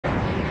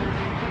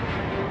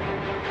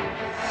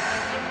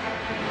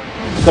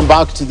Welcome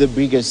back to the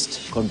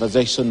biggest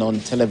conversation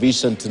on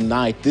television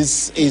tonight.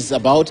 This is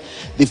about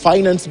the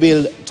Finance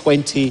Bill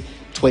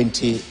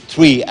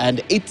 2023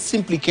 and its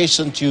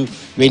implication to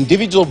your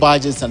individual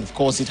budgets, and of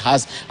course it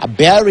has a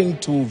bearing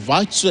to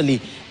virtually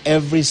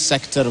every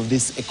sector of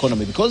this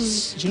economy.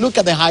 Because you look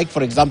at the hike,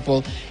 for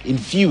example, in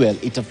fuel,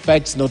 it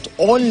affects not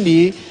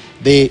only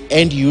the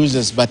end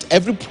users, but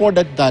every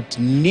product that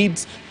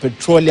needs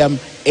petroleum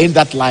in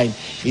that line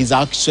is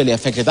actually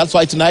affected. That's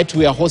why tonight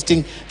we are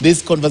hosting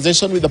this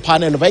conversation with a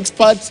panel of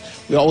experts.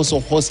 We are also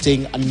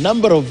hosting a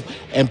number of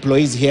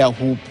employees here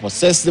who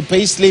possess the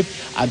payslip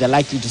and they're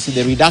likely to see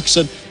the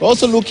reduction. We're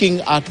also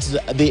looking at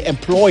the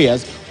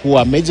employers who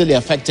are majorly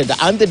affected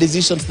and the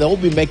decisions they will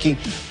be making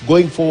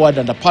going forward.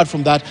 And apart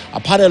from that,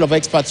 a panel of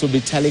experts will be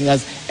telling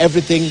us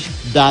everything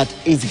that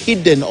is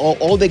hidden, or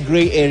all the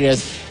gray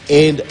areas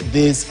in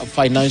this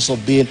Finance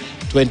Bill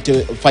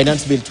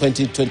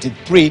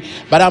 2023.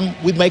 But I'm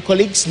with my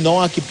colleagues.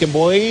 Noah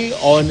Kipkemboi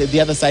on the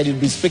other side will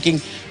be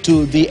speaking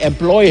to the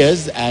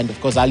employers, and of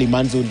course Ali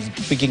Manzu will be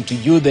speaking to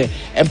you, the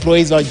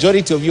employees.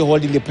 Majority of you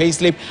holding the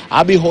payslip.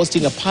 I'll be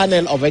hosting a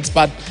panel of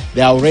experts.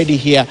 They are already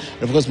here.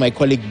 And of course my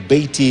colleague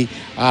Becky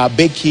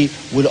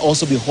will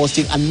also be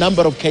hosting a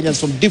number of Kenyans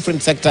from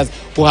different sectors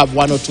who have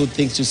one or two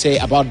things to say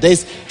about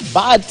this.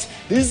 But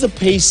this is a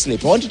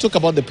payslip. I want to talk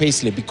about the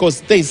payslip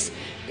because this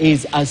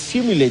is a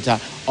simulator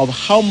of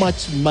how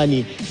much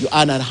money you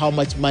earn and how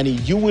much money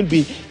you will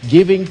be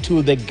giving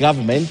to the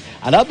government.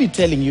 And I'll be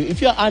telling you, if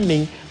you're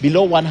earning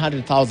below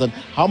 100,000,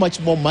 how much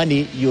more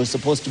money you're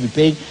supposed to be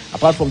paying.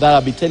 Apart from that,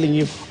 I'll be telling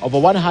you over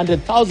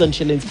 100,000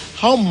 shillings,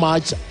 how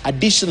much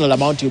additional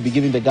amount you'll be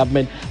giving the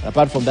government. And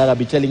apart from that, I'll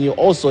be telling you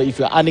also, if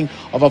you're earning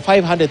over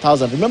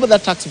 500,000, remember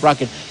that tax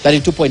bracket,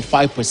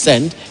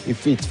 32.5%.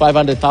 If it's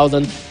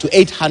 500,000 to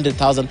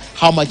 800,000,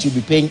 how much you'll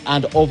be paying,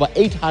 and over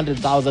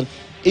 800,000,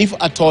 if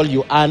at all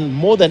you earn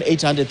more than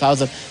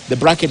 800,000, the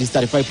bracket is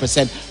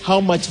 35%.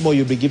 How much more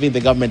you'll be giving the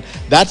government?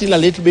 That in a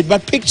little bit.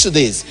 But picture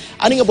this,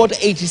 earning about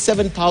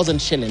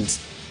 87,000 shillings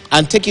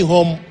and taking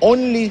home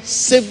only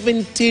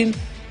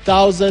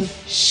 17,000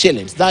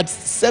 shillings. That's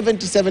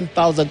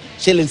 77,000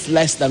 shillings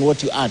less than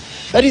what you earn.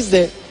 That is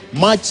the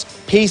much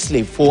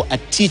payslip for a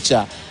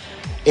teacher.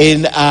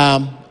 In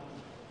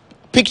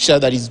picture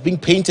that is being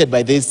painted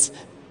by this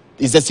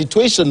is the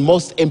situation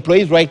most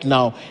employees right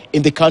now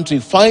in the country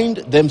find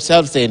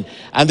themselves in,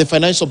 and the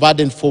financial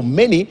burden for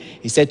many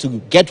is said to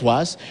get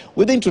worse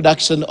with the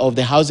introduction of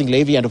the housing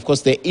levy and of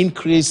course the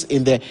increase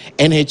in the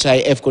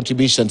NHIF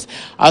contributions.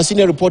 Our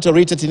senior reporter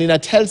Rita Tinina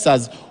tells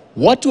us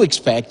what to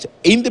expect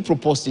in the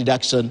proposed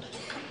deduction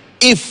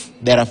if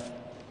they are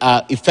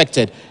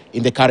affected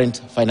in the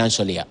current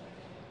financial year.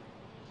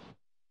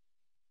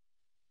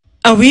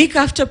 A week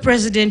after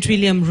President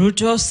William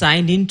Ruto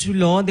signed into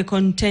law the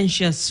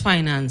contentious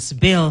finance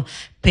bill,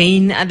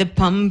 pain at the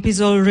pump is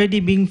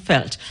already being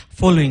felt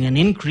following an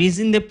increase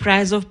in the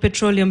price of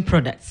petroleum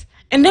products.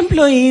 And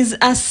employees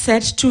are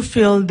set to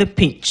feel the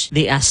pinch.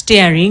 They are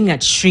staring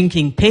at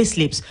shrinking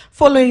payslips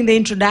following the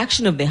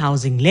introduction of the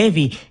housing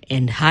levy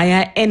and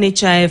higher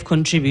NHIF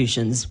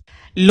contributions.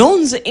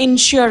 Loans,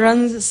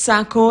 insurance,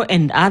 SACCO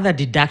and other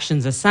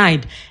deductions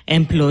aside,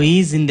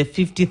 employees in the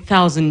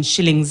 50,000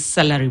 shillings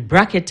salary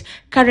bracket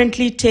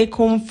currently take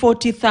home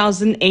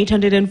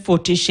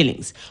 40,840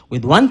 shillings,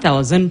 with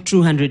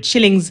 1,200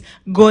 shillings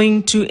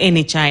going to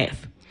NHIF.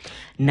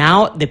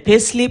 Now the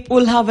payslip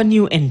will have a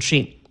new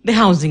entry, the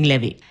housing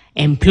levy.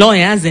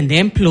 Employers and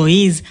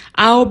employees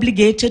are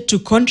obligated to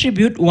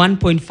contribute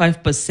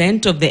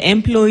 1.5% of the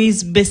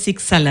employee's basic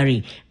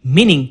salary,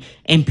 meaning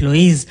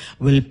employees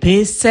will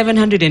pay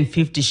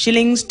 750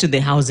 shillings to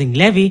the housing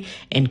levy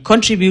and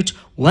contribute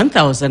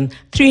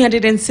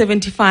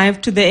 1,375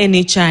 to the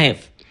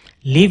NHIF,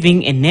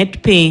 leaving a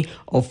net pay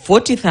of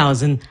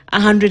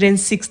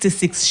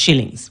 40,166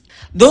 shillings.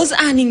 Those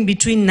earning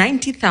between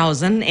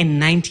 90,000 and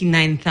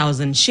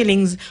 99,000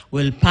 shillings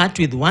will part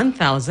with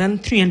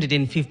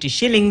 1,350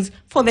 shillings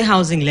for the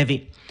housing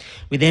levy,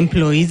 with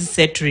employees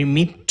set to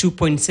remit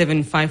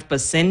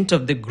 2.75%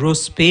 of the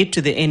gross pay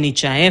to the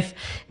NHIF.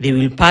 They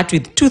will part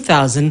with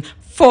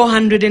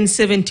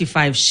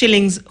 2,475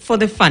 shillings for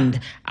the fund,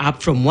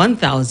 up from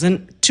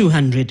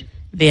 1,200.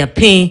 Their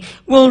pay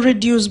will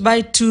reduce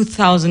by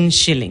 2,000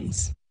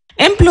 shillings.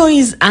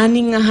 Employees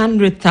earning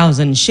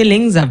 100,000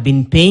 shillings have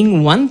been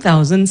paying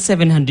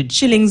 1,700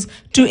 shillings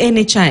to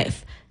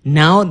NHIF.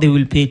 Now they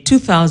will pay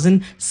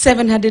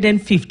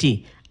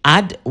 2,750,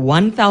 add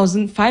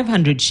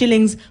 1,500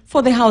 shillings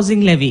for the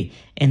housing levy,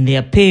 and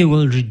their pay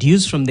will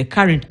reduce from the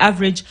current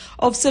average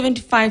of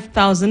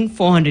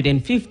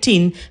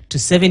 75,415 to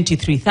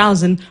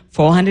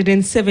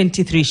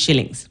 73,473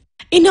 shillings.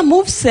 In a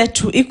move set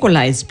to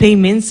equalize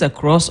payments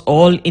across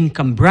all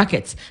income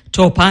brackets,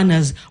 top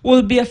earners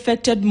will be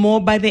affected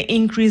more by the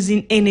increase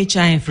in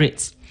NHIF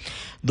rates.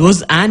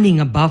 Those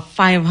earning above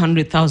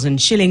 500,000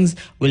 shillings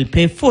will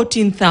pay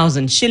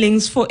 14,000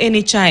 shillings for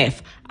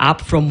NHIF,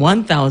 up from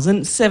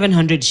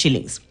 1,700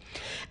 shillings.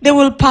 They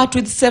will part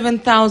with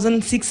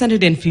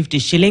 7,650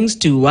 shillings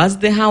towards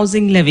the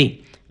housing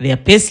levy. Their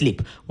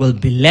payslip will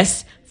be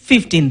less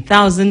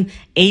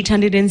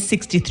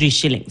 15,863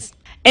 shillings.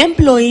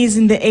 Employees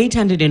in the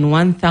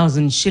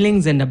 801,000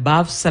 shillings and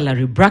above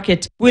salary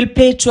bracket will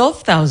pay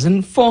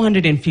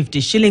 12,450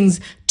 shillings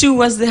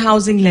towards the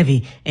housing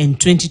levy and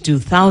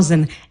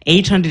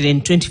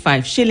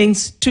 22,825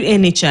 shillings to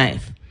NHIF.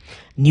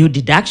 New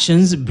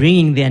deductions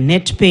bringing their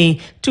net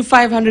pay to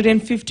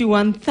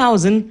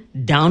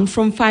 551,000, down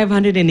from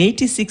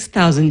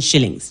 586,000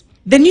 shillings.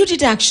 The new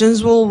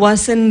deductions will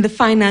worsen the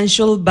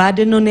financial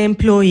burden on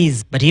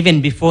employees. But even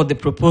before the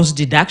proposed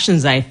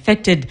deductions are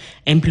effected,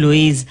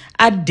 employees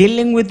are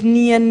dealing with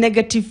near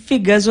negative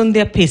figures on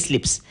their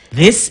payslips.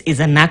 This is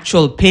an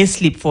actual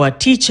payslip for a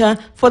teacher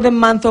for the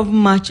month of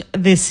March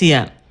this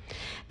year.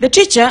 The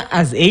teacher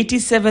has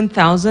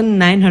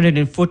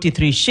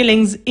 87,943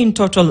 shillings in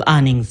total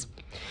earnings.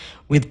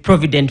 With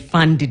Provident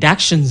Fund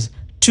deductions,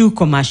 2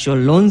 commercial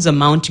loans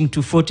amounting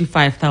to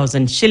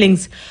 45,000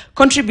 shillings,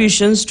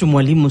 contributions to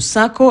Mwalimu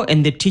Sacco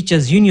and the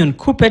Teachers Union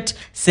Kupet,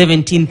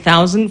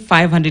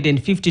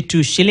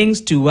 17,552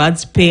 shillings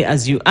towards pay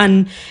as you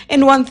earn,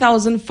 and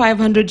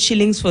 1,500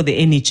 shillings for the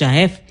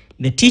NHIF,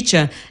 the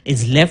teacher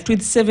is left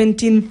with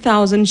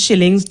 17,000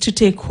 shillings to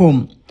take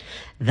home.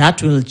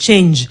 That will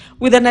change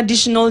with an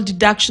additional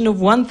deduction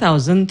of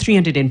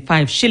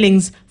 1,305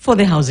 shillings for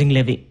the housing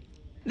levy.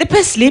 The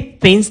payslip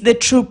paints the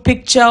true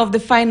picture of the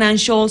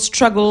financial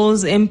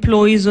struggles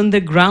employees on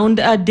the ground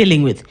are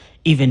dealing with,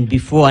 even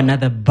before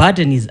another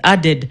burden is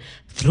added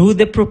through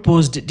the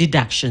proposed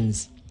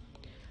deductions.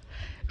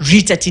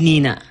 Rita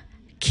Tinina,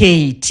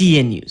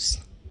 KTN News.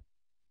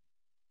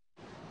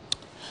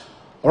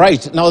 All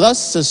right, now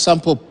that's a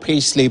sample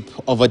payslip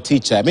of a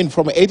teacher. I mean,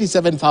 from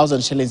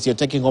 87,000 shillings, you're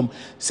taking home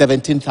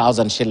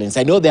 17,000 shillings.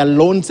 I know there are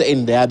loans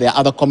in there, there are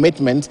other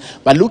commitments,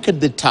 but look at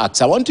the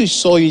tax. I want to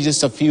show you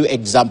just a few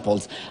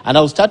examples. And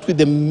I'll start with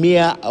the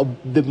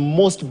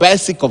most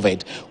basic of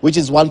it, which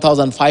is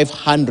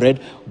 1,500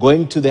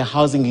 going to the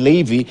housing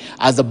levy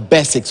as a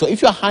basic. So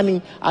if you're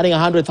earning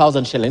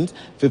 100,000 shillings,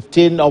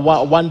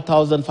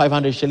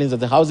 1,500 shillings of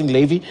the housing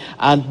levy,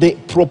 and the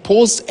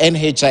proposed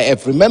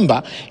NHIF,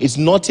 remember, it's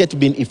not yet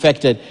been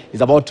effected, is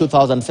about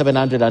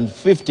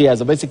 2,750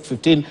 as a basic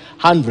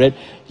 1,500.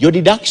 Your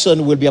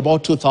deduction will be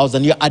about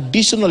 2,000. Your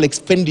additional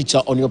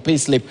expenditure on your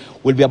payslip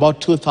will be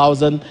about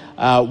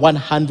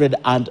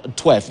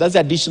 2,112. That's the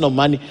additional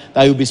money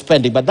that you'll be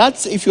spending. But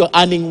that's if you're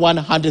earning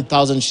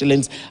 100,000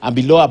 shillings and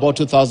below, about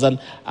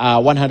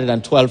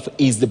 2,112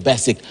 is the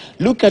basic.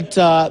 Look at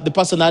the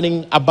person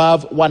earning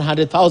above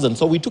 100,000.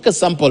 So we took a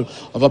sample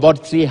of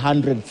about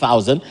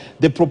 300,000.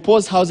 The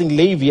proposed housing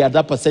levy at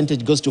that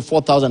percentage goes to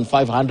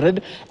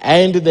 4,500,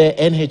 and the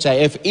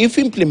NHIF, if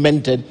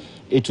implemented,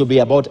 it will be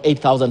about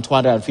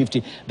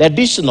 8,250. The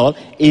additional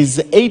is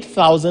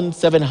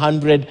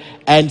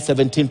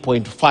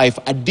 8,717.5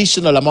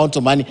 additional amount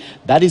of money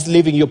that is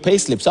leaving your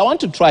payslip. So I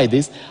want to try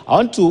this. I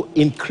want to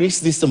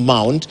increase this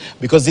amount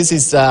because this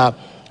is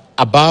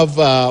above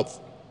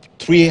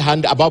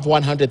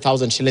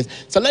 100,000 shillings.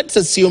 So let's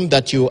assume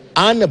that you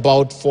earn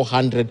about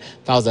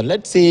 400,000.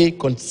 Let's say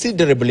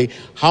considerably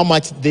how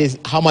much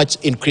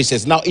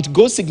increases. Now it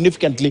goes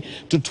significantly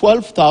to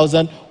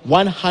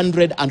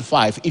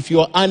 12,105. If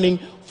you're earning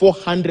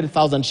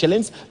 400,000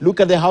 shillings, look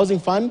at the housing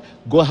fund.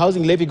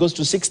 Housing levy goes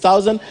to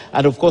 6,000,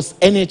 and of course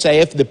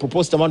NHIF, the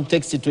proposed amount,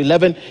 takes it to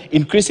 11,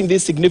 increasing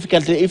this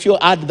significantly. If you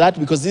add that,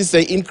 because this is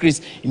an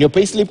increase in your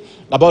payslip,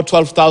 about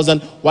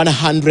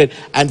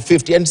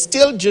 12,150. And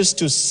still, just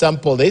to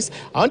sample this,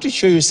 I want to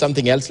show you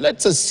something else.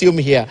 Let's assume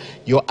here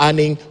you're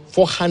earning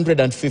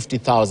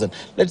 450,000.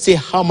 Let's see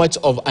how much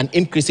of an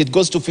increase. It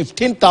goes to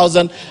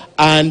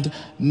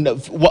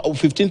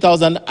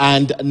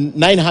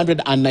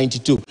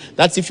 15,992.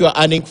 That's if you're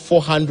earning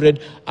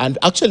 400, and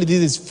actually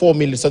this is 4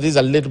 million, so this is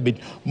a little bit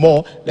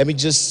more. Let me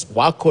just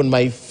work on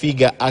my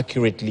figure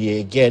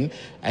accurately again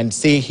and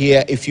say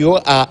here, if you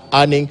are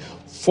earning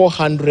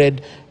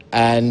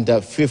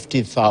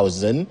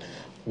 450,000,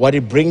 what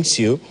it brings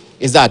you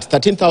is that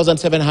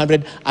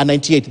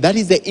 13,798. That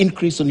is the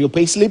increase on your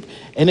payslip.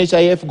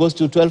 NHIF goes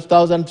to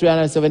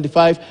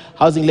 12,375.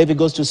 Housing levy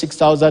goes to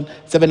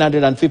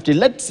 6,750.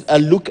 Let's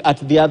look at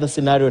the other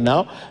scenario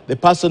now. The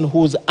person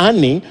who's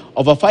earning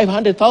over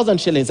 500,000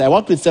 shillings. I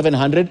worked with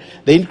 700.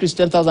 They increased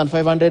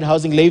 10,500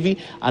 housing levy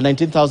and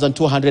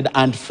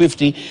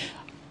 19,250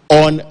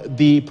 on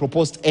the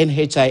proposed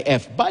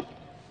NHIF. But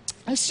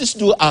let's just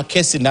do our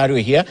case scenario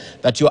here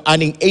that you're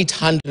earning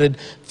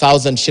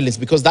 800,000 shillings,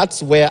 because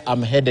that's where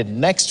I'm headed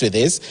next to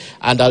this,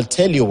 and I'll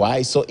tell you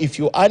why. So if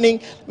you're earning,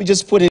 let me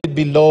just put it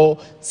below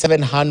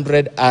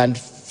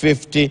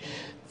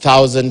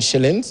 750,000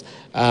 shillings,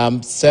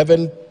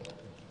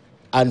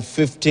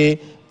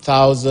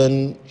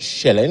 750,000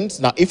 shillings.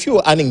 Now, if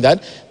you're earning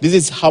that, this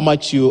is how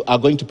much you are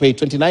going to pay,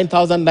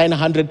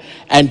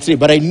 29,903.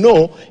 But I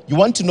know you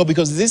want to know,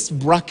 because this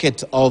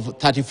bracket of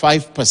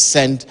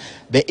 35%,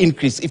 the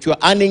increase, if you're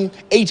earning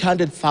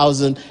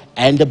 800,000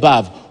 and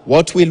above,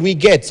 what will we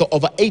get? So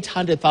over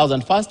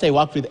 800,000. First, I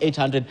worked with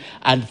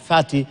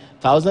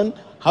 830,000.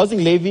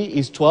 Housing levy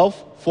is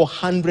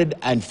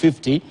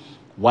 12,450,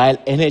 while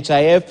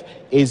NHIF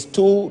is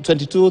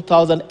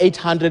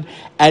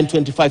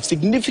 22,825,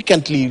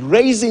 significantly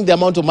raising the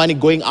amount of money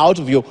going out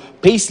of your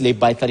payslip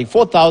by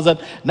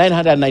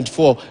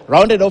 34,994,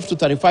 rounded off to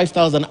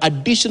 35,000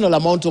 additional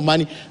amount of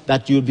money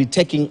that you'll be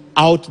taking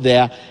out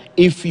there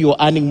if you're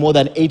earning more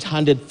than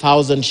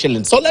 800,000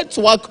 shillings. So let's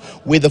work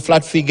with the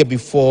flat figure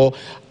before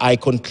I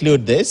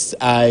conclude this.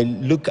 I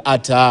look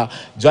at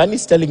Joanne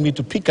is telling me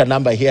to pick a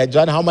number here.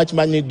 Joanne, how much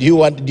money do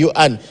you earn?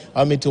 I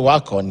want me to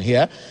work on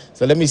here.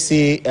 So let me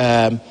see.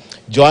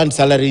 Joanne's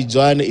salary.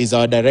 Joanne is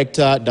our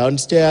director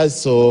downstairs.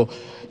 So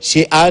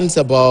she earns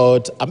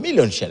about 1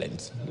 million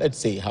shillings. Let's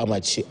see how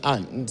much she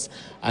earns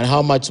and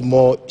how much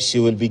more she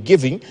will be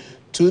giving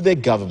to the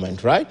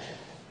government, right?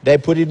 They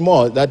put it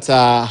more. That's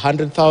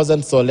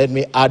 100,000. So let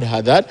me add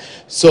her that.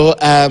 So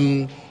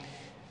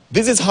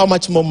this is how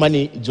much more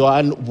money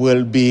Joanne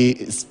will be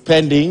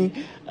spending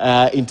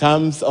in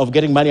terms of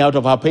getting money out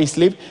of her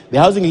payslip. The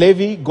housing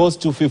levy goes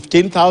to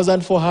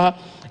 15,000 for her.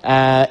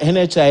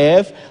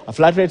 NHIF, a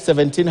flat rate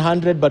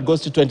 1,700, but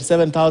goes to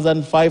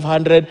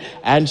 27,500,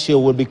 and she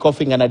will be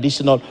coughing an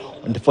additional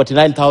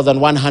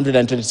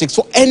 49,126.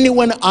 For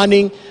anyone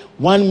earning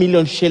 1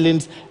 million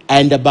shillings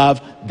and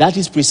above, that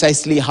is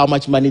precisely how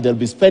much money they'll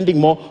be spending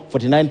more,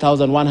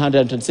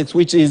 49,126,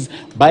 which is,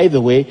 by the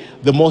way,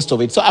 the most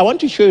of it. So I want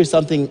to show you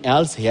something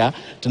else here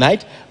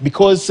tonight,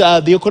 because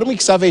the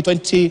Economic Survey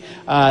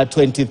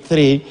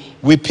 2023,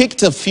 we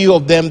picked a few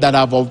of them that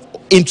have of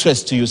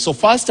interest to you. So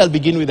first, I'll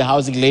begin with the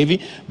housing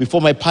levy before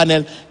my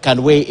panel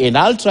can weigh in.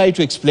 I'll try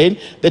to explain.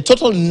 The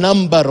total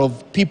number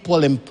of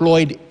people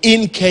employed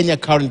in Kenya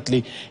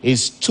currently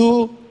is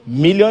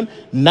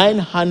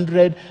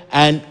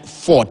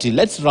 2,940,000.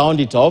 Let's round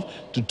it off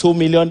to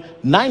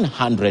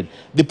 2,900,000.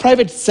 The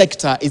private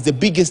sector is the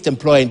biggest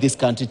employer in this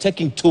country,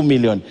 taking 2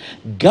 million.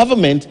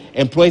 Government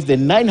employs the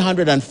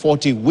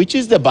 940, which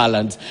is the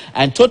balance,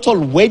 and total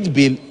wage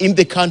bill in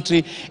the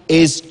country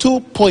is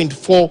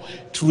 2.4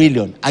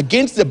 trillion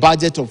against the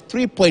budget of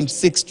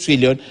 3.6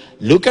 trillion.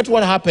 Look at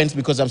what happens,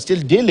 because I'm still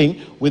dealing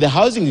with the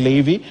housing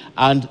levy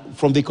and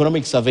from the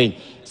economic survey.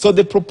 So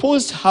the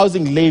proposed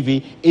housing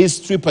levy is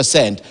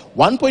 3%.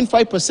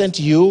 1.5%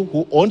 you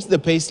who owns the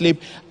payslip,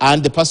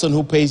 and the person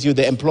who pays you,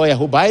 the employer,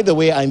 who, by the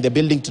way, are in the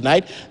building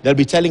tonight. They'll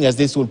be telling us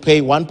this will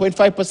pay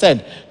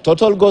 1.5%.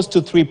 Total goes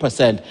to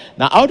 3%.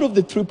 Now, out of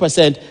the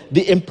 3%,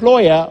 the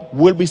employer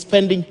will be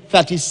spending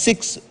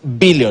 36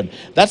 billion.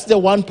 That's the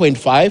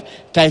 1.5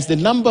 times the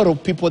number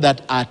of people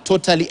that are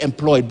totally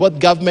employed, both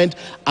government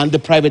and the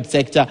private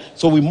sector.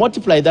 So we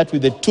multiply that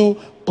with the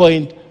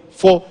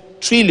 2.4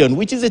 trillion,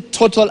 which is a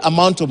total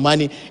amount of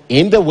money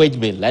in the wage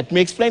bill. Let me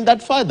explain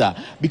that further,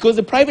 because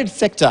the private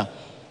sector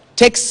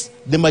takes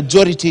the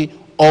majority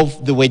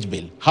of the wage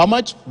bill. How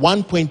much?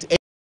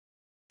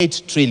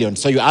 1.8 trillion.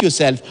 So you ask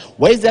yourself,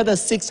 where is the other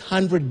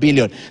 600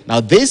 billion? Now,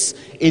 this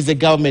is the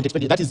government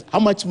expenditure. That is how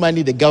much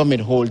money the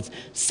government holds,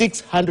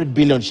 600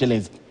 billion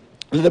shillings.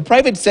 The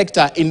private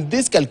sector in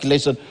this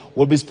calculation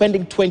will be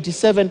spending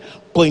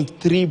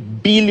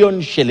 27.3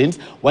 billion shillings,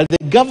 while the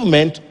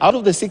government, out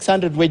of the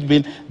 600 wage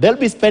bill, they'll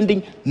be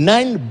spending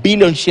 9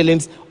 billion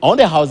shillings on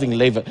the housing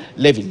levy.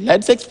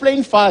 Let's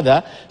explain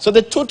further. So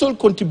the total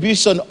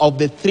contribution of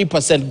the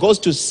 3% goes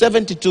to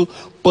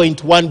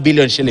 72.1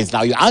 billion shillings.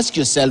 Now you ask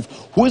yourself,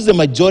 who is the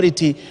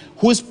majority?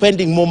 Who's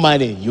spending more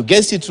money? You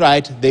guessed it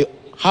right. They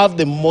have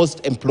the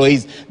most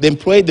employees. They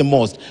employ the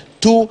most.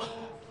 2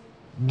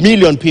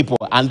 million people,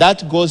 and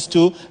that goes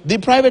to the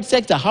private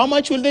sector. How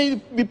much will they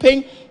be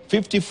paying?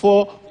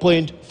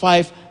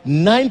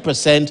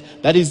 54.59%.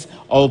 That is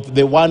of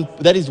the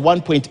that is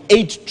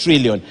 1.8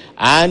 trillion.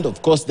 And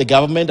of course, the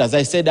government, as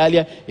I said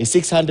earlier, is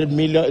 600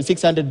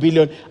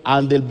 billion,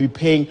 and they'll be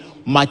paying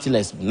much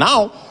less.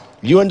 Now,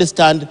 you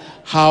understand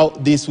how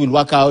this will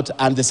work out,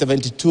 and the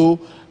 72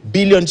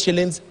 billion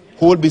shillings.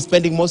 Who will be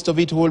spending most of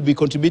it? Who will be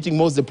contributing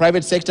most? The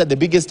private sector, the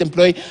biggest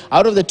employee.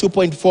 Out of the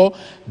 2.4,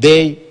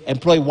 they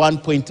employ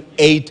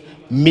 1.8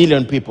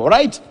 million people,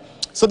 right?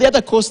 So the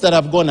other costs that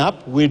have gone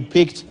up, we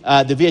picked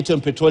the VAT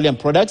on petroleum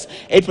products,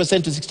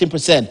 8% to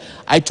 16%.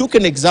 I took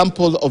an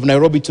example of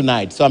Nairobi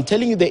tonight. So I'm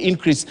telling you the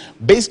increase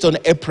based on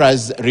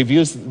EPRA's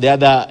reviews the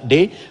other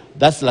day.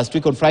 That's last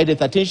week on Friday.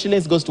 13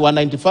 shillings goes to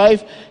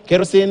 195.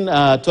 Kerosene,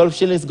 12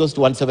 shillings goes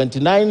to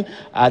 179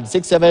 at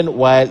 67,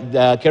 while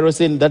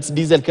kerosene, that's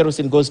diesel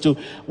kerosene, goes to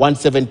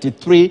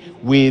 173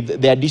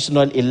 with the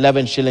additional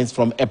 11 shillings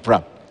from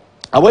EPRA.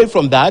 Away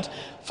from that,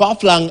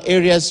 far-flung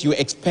areas, you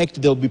expect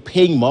they'll be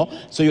paying more.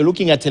 So you're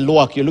looking at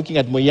Eluak, you're looking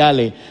at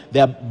Moyale,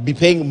 they'll be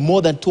paying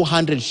more than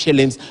 200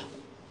 shillings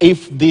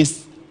if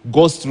this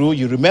goes through.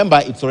 You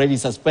remember it's already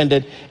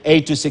suspended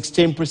 8 to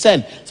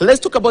 16%. So let's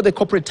talk about the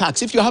corporate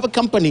tax. If you have a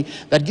company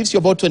that gives you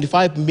about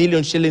 25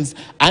 million shillings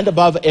and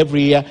above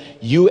every year,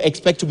 you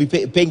expect to be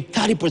paying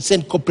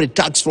 30% corporate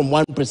tax from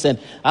 1%.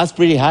 That's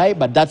pretty high,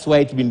 but that's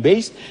where it's been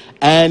based.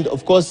 And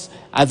of course,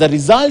 as a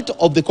result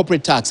of the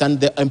corporate tax,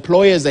 and the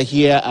employers are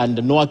here, and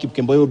Noah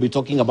Kipkemboi will be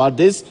talking about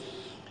this,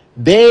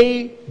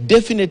 they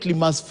definitely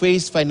must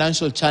face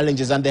financial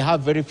challenges, and they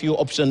have very few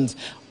options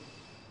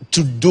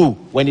to do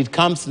when it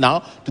comes now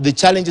to the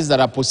challenges that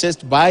are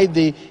possessed by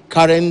the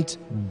current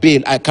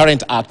bill,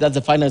 current act, that's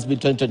the Finance Bill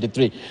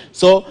 2023.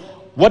 So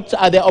what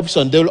are their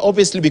options? They will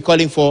obviously be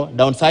calling for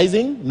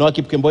downsizing. Noah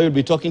Kipkemboi will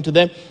be talking to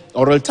them.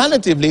 Or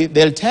alternatively,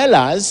 they'll tell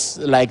us,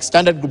 like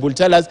Standard Group will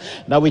tell us,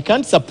 now we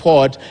can't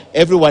support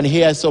everyone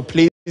here, so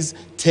please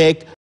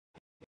take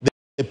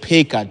the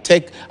pay cut,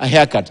 take a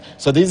haircut.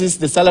 So this is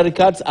the salary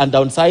cuts and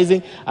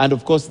downsizing, and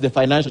of course the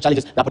financial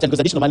challenges, that potential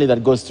additional money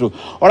that goes through.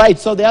 All right,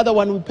 so the other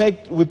one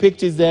we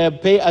picked is the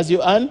pay as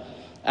you earn.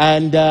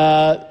 And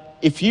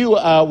if you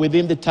are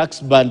within the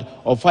tax band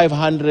of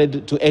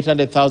 500 to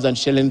 800,000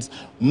 shillings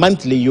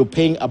monthly, you're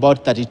paying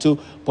about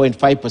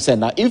 32.5%.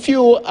 Now, if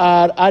you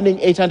are earning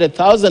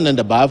 800,000 and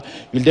above,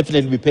 you'll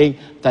definitely be paying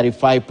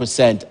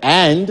 35%.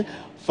 And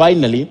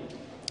finally,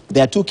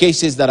 there are two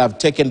cases that have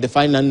taken the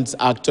Finance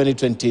Act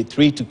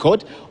 2023 to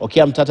court.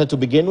 Okiam Tata to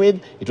begin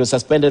with. It was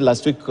suspended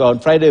last week on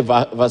Friday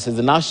versus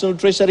the National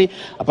Treasury.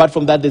 Apart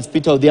from that, there's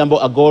Peter Odhiambo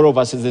Agoro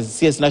versus the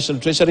CS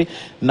National Treasury,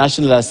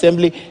 National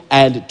Assembly,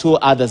 and two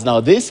others. Now,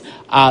 these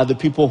are the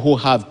people who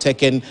have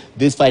taken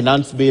this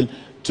finance bill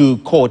to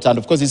court, and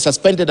of course it's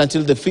suspended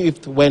until the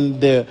 5th when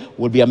there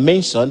will be a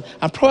mention,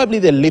 and probably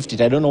they'll lift it.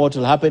 I don't know what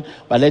will happen,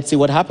 but let's see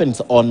what happens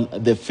on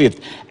the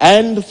 5th.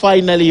 And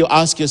finally, you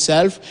ask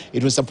yourself,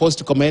 it was supposed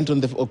to commence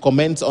on the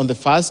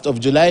 1st of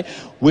July,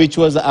 which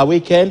was a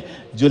weekend,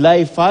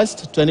 July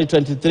 1st,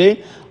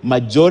 2023,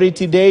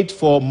 majority date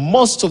for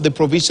most of the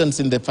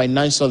provisions in the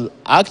Financial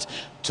Act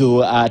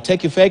to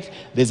take effect.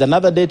 There's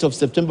another date of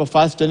September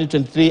 1st,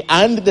 2023,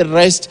 and the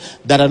rest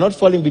that are not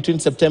falling between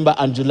September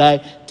and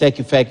July take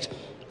effect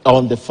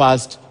on the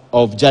 1st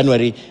of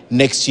January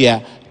next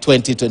year,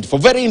 2024.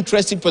 Very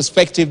interesting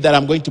perspective that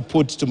I'm going to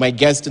put to my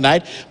guests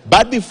tonight.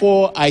 But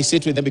before I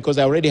sit with them, because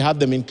I already have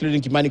them,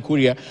 including Kimani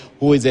Kuria,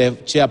 who is a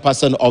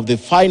chairperson of the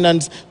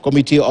Finance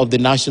Committee of the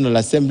National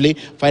Assembly,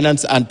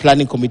 Finance and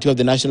Planning Committee of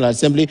the National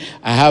Assembly.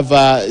 I have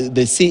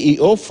the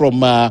CEO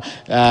from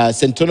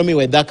Centonomy,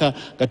 Wedaka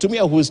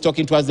Katumia, who is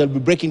talking to us. They'll be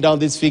breaking down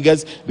these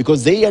figures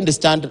because they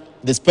understand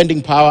the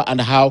spending power and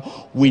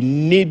how we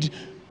need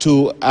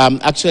to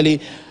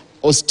actually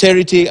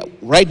austerity.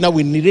 Right now,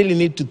 we really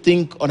need to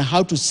think on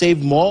how to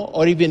save more,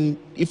 or even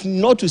if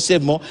not to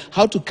save more,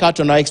 how to cut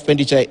on our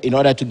expenditure in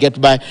order to get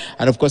by.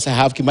 And of course, I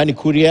have Kimani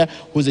Kuria,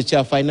 who's the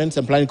Chair of Finance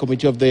and Planning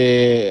Committee of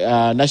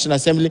the National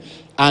Assembly,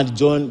 and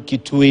John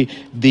Kitui,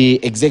 the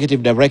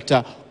Executive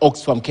Director,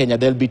 Oxfam Kenya.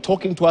 They'll be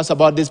talking to us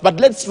about this. But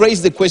let's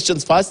raise the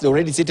questions first. They're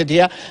already seated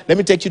here. Let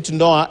me take you to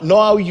Noah.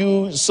 Noah,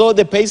 you saw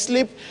the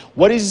payslip.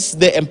 What is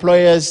the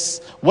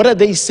employers, what are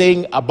they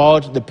saying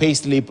about the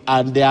payslip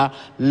and their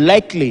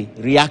likely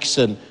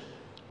reaction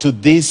to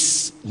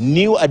these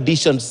new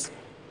additions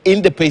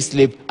in the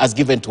payslip as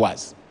given to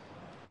us?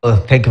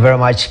 Thank you very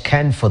much,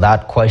 Ken, for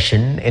that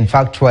question. In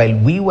fact, while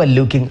we were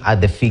looking at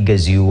the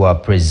figures you were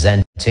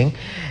presenting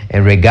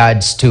in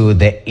regards to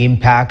the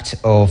impact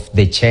of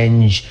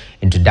the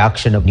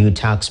introduction of new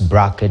tax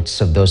brackets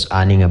of those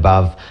earning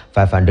above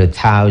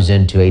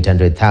 500,000 to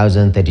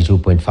 800,000,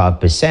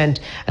 32.5%,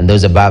 and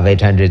those above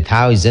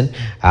 800,000,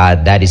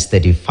 that is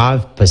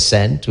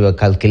 35%. We are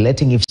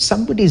calculating if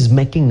somebody is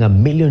making $1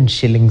 million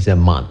shillings a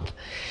month,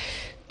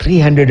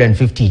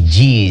 350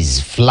 G's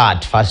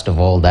flat, first of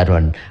all, that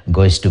one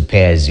goes to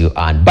pay as you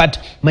earn.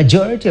 But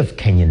majority of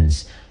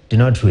Kenyans do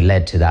not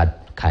relate to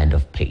that kind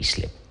of pay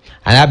slip.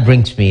 And that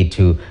brings me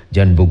to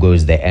John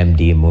Bugos, the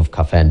MD, Move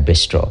Cafe and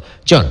Bistro.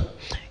 John,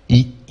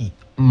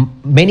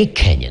 many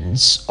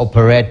Kenyans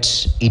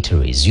operate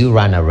eateries. You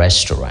run a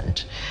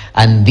restaurant.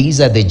 And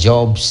these are the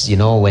jobs, you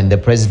know, when the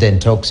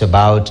president talks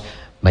about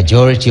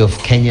majority of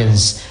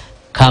Kenyans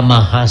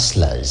Kama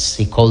hustlers.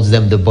 He calls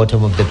them the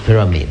bottom of the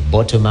pyramid,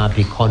 bottom-up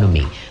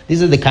economy.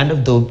 These are the kind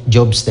of the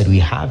jobs that we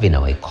have in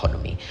our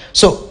economy.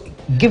 So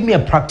give me a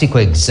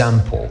practical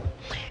example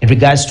in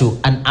regards to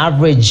an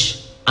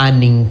average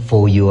earning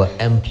for your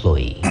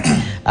employee.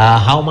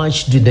 How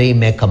much do they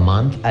make a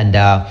month? And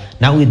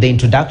now with the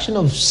introduction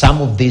of some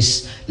of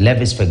these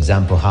levies, for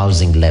example,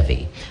 housing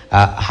levy,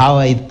 how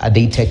are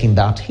they taking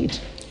that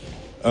hit?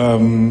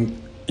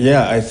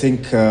 Yeah, I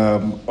think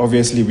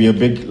obviously we are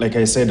big, like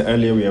I said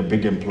earlier, we are a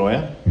big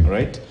employer,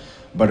 right?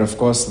 But of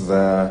course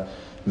the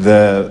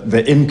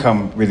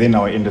income within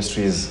our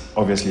industry is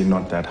obviously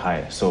not that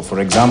high. So for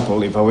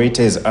example, if a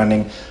waiter is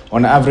earning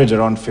on average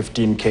around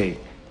 15K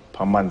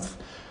per month,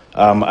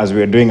 as we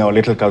were doing our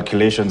little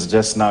calculations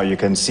just now, you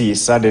can see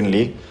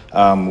suddenly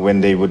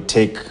when they would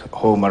take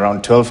home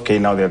around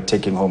 12K, now they're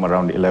taking home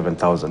around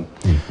 11,000.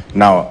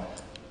 Now,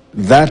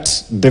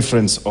 that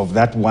difference of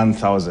that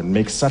 1,000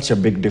 makes such a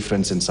big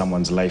difference in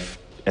someone's life,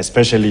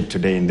 especially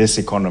today in this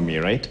economy,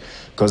 right?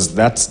 Because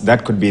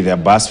that could be their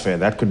bus fare,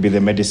 that could be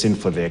the medicine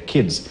for their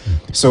kids.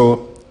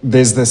 So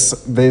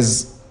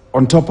there's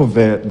on top of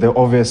the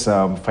obvious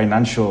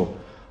financial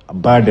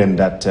burden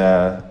that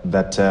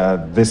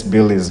this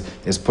bill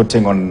is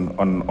putting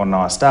on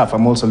our staff.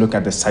 I'm also looking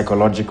at the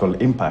psychological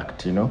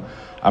impact. You know,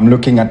 I'm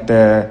looking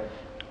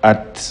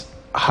at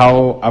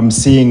how I'm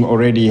seeing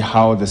already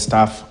how the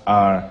staff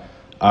are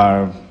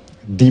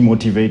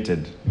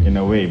demotivated in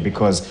a way,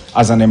 because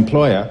as an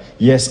employer,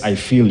 yes, I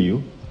feel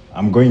you.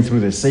 I'm going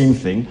through the same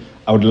thing.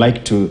 I would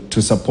like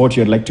to support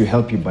you. I'd like to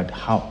help you, but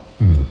how?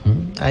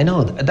 I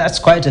know that's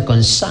quite a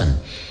concern.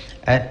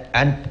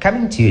 And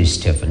coming to you,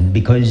 Stephen,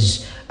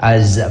 because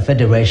as a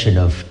Federation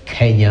of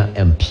Kenya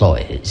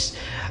Employers,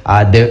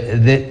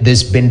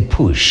 there's been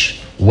push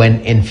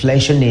when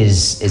inflation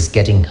is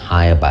getting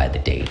higher by the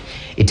day.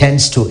 It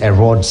tends to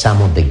erode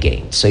some of the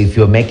gains. So if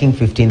you're making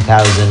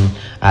 15,000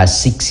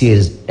 6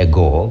 years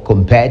ago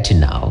compared to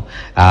now,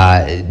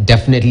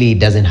 definitely it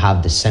doesn't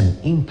have the same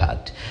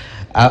impact.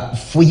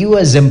 For you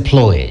as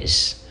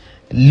employers,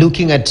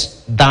 looking at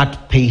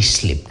that pay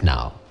slip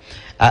now,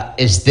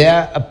 is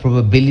there a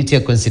probability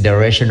or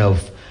consideration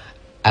of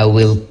I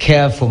will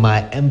care for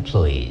my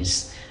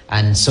employees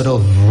and sort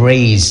of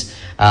raise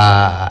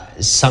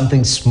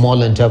something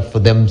small on top for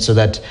them so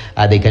that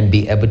they can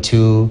be able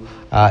to,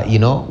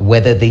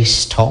 weather this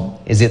storm?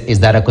 Is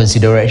that a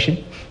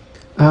consideration?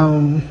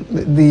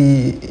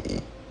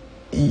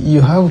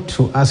 You have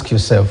to ask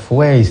yourself,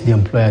 where is the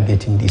employer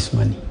getting this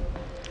money?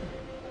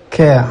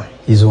 Care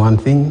is one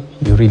thing,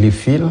 you really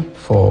feel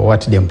for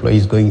what the employee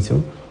is going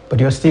through, but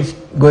you're still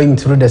going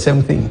through the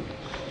same thing.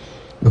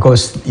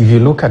 Because if you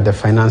look at the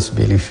finance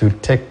bill, if you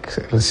take,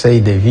 let's say,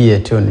 the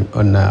VAT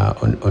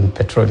on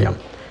petroleum,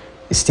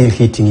 it's still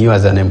hitting you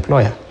as an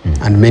employer,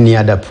 and many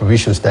other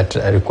provisions that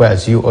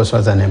requires you also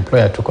as an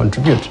employer to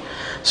contribute.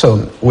 So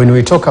when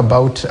we talk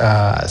about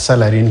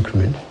salary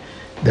increment,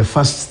 the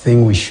first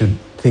thing we should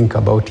think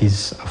about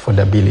is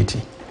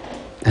affordability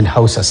and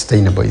how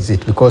sustainable is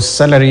it, because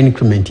salary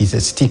increment is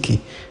a sticky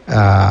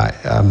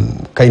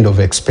kind of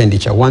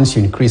expenditure. Once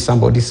you increase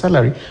somebody's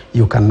salary,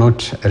 you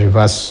cannot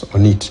reverse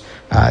on it.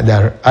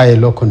 There are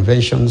ILO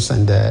conventions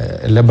and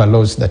labor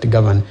laws that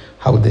govern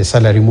how the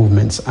salary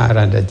movements are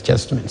and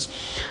adjustments.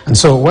 And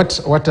so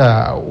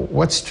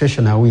what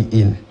situation are we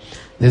in?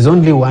 There's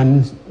only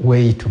one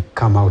way to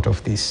come out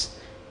of this.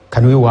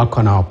 Can we work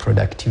on our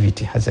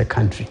productivity as a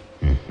country?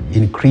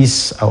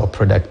 Increase our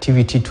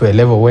productivity to a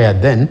level where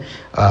then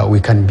we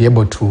can be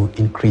able to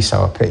increase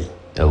our pay.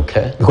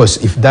 Okay. Because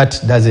if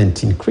that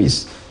doesn't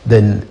increase,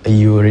 then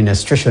you're in a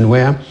situation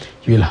where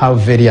you'll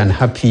have very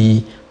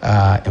unhappy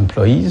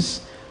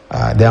employees,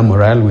 their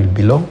morale will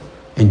be low,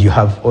 and you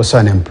have also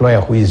an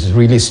employer who is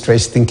really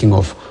stressed, thinking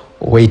of,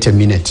 wait a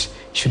minute,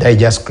 should I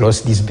just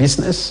close this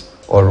business,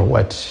 or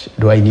what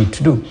do I need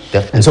to do?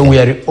 Definitely. And so we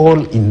are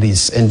all in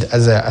this, and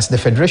as the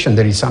Federation,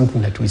 there is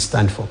something that we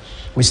stand for.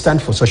 We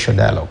stand for social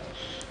dialogue,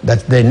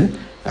 that then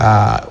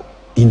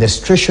in the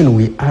situation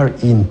we are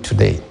in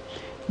today,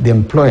 the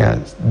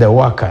employers, the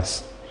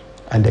workers,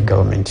 and the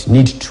government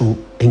need to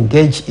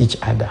engage each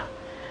other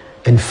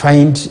and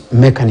find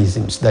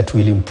mechanisms that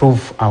will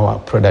improve our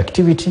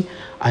productivity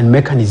and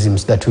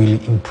mechanisms that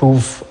will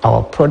improve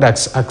our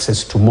products'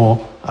 access to more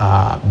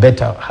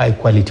better,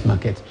 high-quality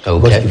markets.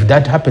 Okay. Because if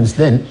that happens,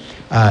 then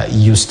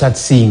you start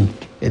seeing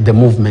the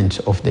movement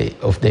of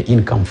the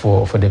income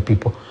for the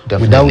people.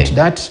 Definitely. Without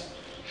that...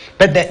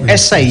 But the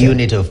SI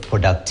unit of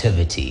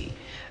productivity,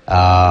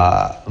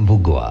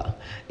 Mbugua,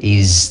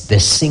 is the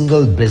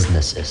single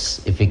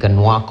businesses, if we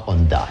can work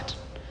on that.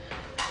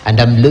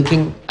 And I'm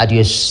looking at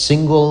your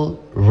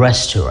single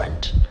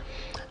restaurant.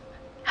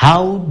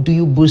 How do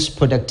you boost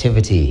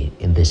productivity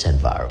in this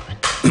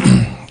environment?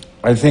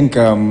 I think,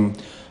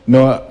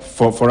 no,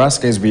 for us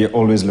guys, we're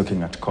always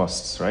looking at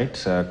costs, right?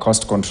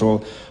 Cost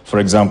control. For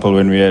example,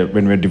 when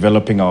we're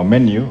developing our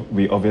menu,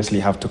 we obviously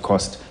have to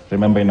cost.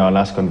 Remember in our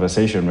last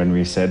conversation when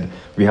we said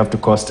we have to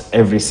cost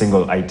every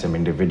single item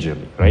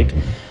individually, right?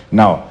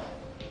 Now,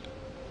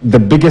 the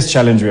biggest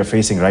challenge we are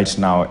facing right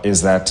now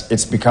is that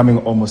it's becoming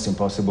almost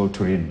impossible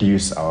to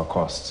reduce our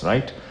costs,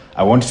 right?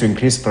 I want to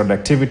increase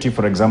productivity,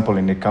 for example,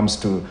 when it comes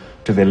to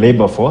the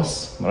labor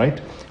force,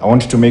 right? I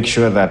want to make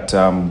sure that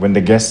when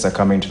the guests are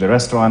coming to the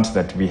restaurant,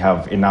 that we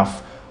have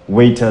enough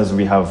waiters,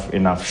 we have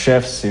enough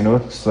chefs,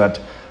 so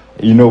that,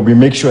 we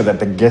make sure that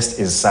the guest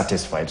is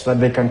satisfied so that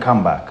they can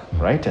come back,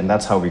 right? And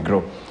that's how we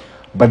grow.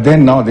 But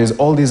then now there's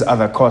all these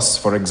other costs.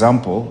 For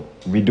example,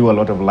 we do a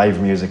lot of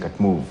live music at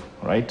Move,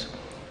 right?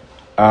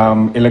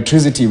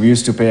 Electricity, we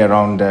used to pay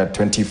around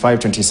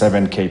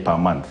 27K per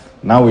month.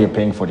 Now we are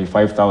paying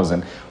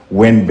 45,000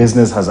 when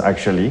business has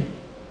actually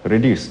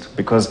reduced,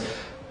 because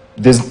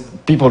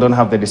people don't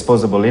have the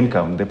disposable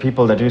income. The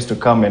people that used to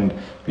come and,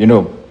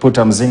 put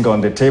mzinga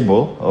on the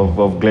table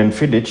of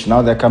Glenfiddich,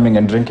 now they're coming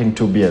and drinking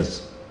 2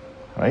 beers,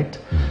 right?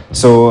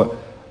 So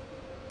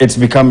it's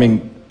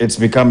becoming,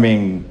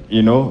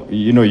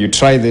 you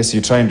try this,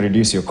 you try and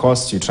reduce your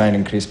costs, you try and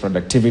increase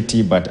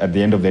productivity, but at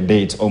the end of the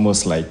day, it's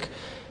almost like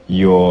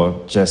you're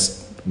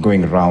just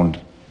going around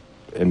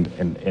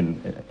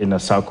in a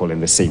circle in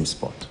the same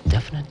spot.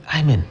 Definitely.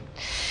 I mean,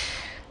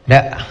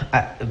 now,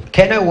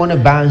 Ken, I want to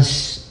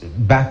bounce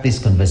back this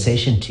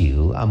conversation to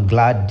you. I'm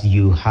glad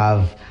you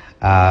have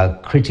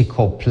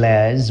critical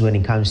players when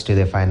it comes to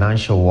the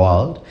financial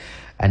world.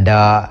 And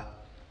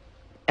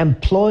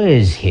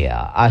employers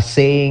here are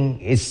saying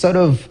it's sort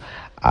of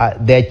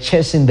they're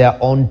chasing their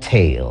own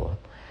tail.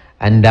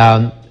 And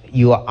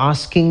you are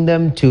asking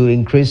them to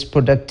increase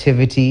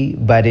productivity,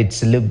 but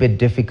it's a little bit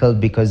difficult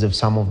because of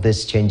some of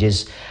these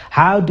changes.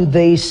 How do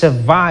they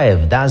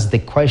survive? That's the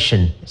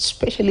question,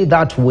 especially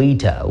that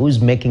waiter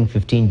who's making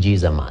 15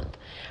 Gs a month.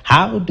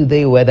 How do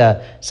they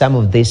weather some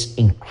of this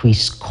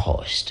increased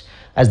cost?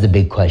 That's the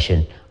big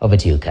question. Over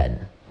to you,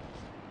 Ken.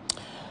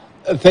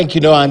 Thank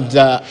you, Noah. And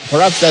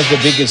perhaps that's the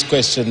biggest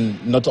question.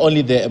 Not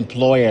only the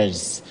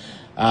employers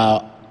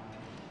are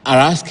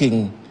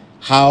asking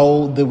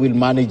how they will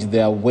manage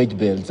their wage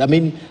bills. I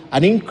mean,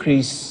 an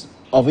increase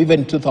of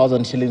even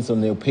 2,000 shillings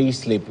on your pay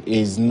slip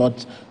is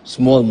not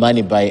small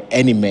money by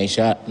any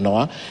measure,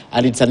 Noah.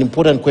 And it's an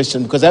important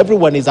question because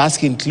everyone is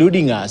asking,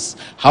 including us,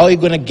 how are you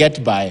going to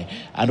get by?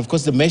 And of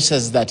course, the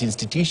measures that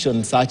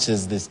institutions such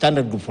as the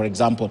Standard Group, for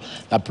example,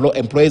 that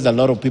employs a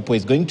lot of people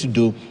is going to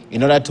do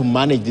in order to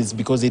manage this,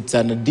 because it's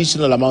an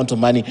additional amount of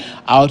money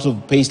out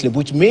of pay slip,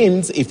 which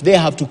means if they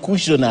have to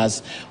cushion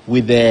us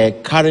with the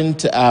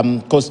current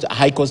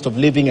high cost of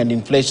living and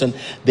inflation,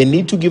 they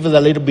need to give us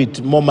a little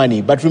bit more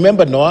money. But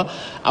remember, Noah,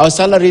 our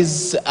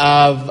salaries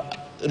have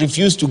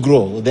refuse to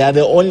grow. They are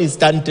the only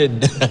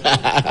stunted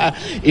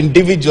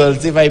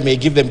individuals, if I may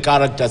give them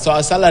character. So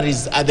our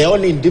salaries are the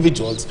only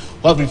individuals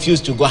who have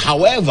refused to go.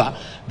 However,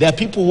 there are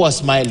people who are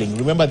smiling.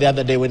 Remember the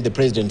other day when the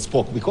president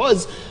spoke,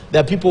 because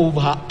there are people who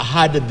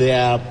had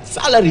their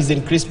salaries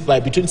increased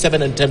by between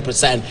 7 and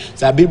 10%.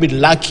 So a bit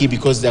lucky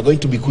because they're going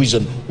to be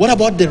cushioned. What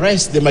about the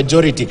rest, the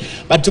majority?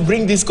 But to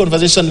bring this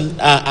conversation,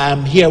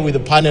 I'm here with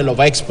a panel of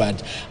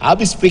experts. I'll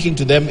be speaking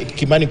to them.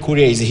 Kimani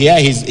Kuria is here.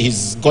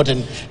 He's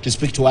gotten to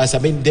speak to us. I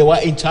mean, they were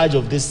in charge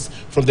of this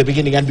from the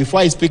beginning. And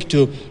before I speak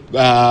to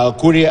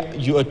Kuria,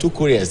 you are two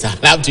Kurias.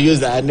 I'll have to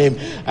use that name.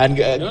 And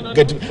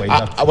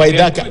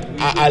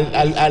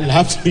I'll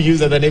have to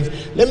use other names.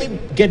 Let me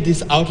get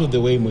this out of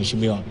the way,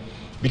 Mheshimiwa,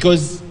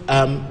 because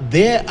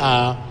there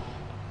are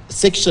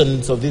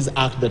sections of this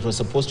act that were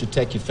supposed to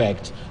take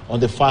effect on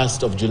the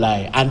 1st of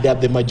July, and they are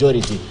the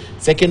majority.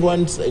 Second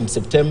ones in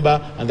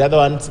September, and the other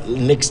ones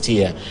next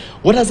year.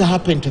 What has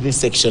happened to these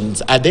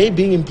sections? Are they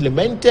being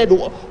implemented?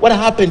 What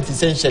happens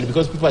essentially?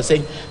 Because people are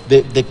saying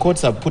the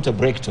courts have put a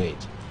break to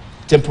it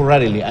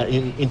temporarily.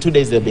 In 2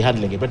 days they'll be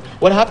handling it. But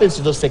what happens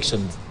to those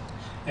sections?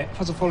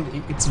 First of all,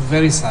 it's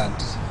very sad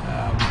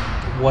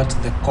what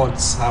the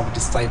courts have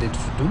decided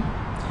to do,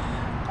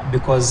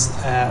 because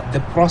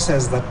the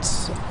process that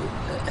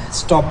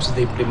stopped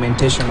the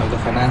implementation of the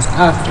Finance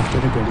Act of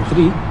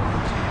 2023,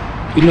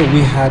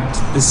 we had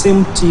the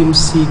same team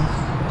seek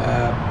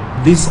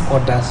these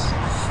orders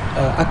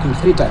actually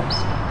 3 times,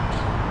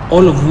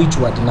 all of which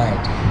were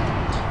denied.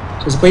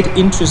 So it's quite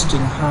interesting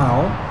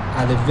how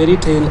at the very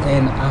tail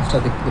end, after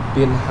the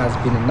bill has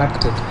been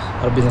enacted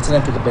or been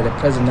assigned by the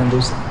president,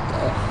 those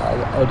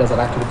orders are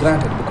actually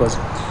granted, because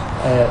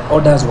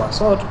orders were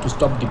sought to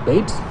stop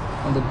debate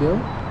on the bill.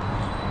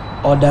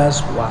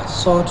 Orders were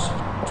sought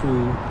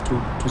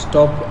to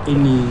stop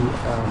any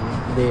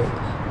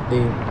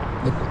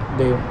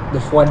the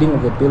forwarding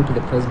of the bill to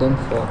the president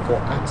for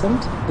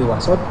accent. They were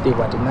sought, they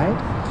were denied.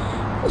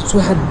 So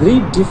we had very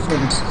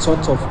different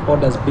sorts of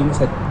orders being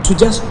set to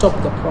just stop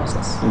the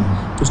process,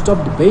 to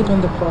stop debate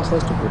on the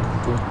process, to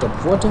stop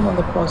voting on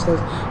the process,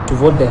 to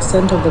vote the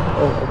assent of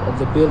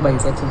the bill by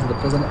His Excellency the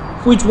President,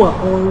 which were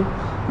all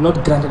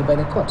not granted by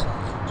the court.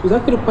 So it's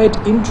actually quite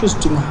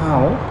interesting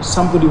how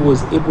somebody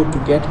was able to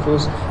get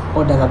those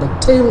orders at the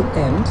tail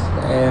end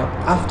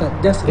after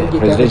just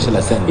presidential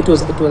assent. It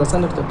was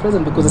assent to the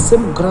president, because the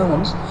same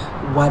grounds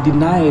were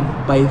denied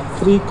by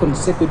 3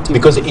 consecutive.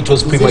 Because it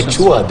was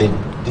premature.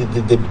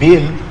 The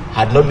bill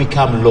had not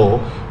become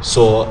law,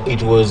 so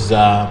it was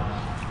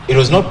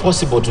not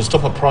possible to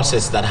stop a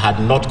process that had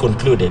not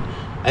concluded.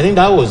 I think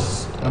that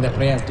was. And the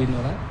players didn't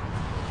know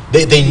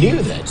that. They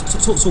knew that.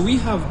 So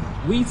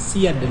we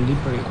see a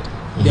deliberate.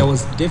 There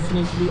was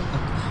definitely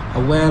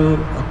a well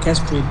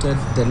orchestrated,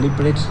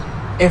 deliberate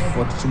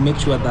effort to make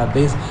sure that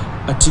this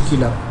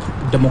particular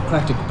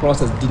democratic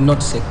process did not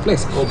take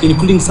place,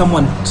 including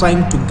someone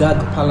trying to gag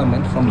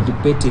Parliament from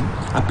debating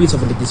a piece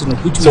of legislation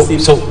which we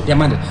say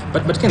demanded.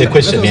 But Ken, the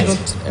question,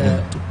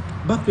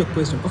 back to your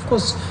question. Of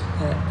course,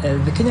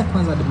 the Kenya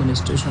Kwanza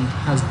administration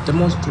has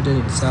demonstrated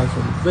itself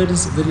on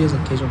various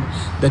occasions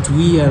that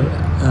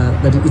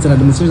that it's an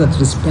administration that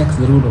respects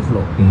the rule of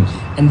law,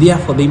 and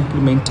therefore the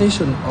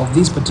implementation of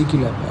these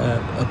particular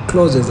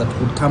clauses that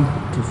would come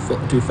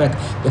to effect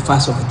the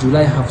 1st of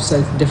July have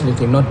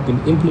definitely not been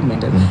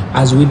implemented,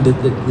 as with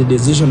the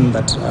decision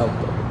that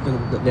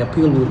the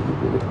appeal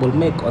will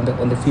make on the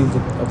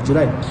 5th of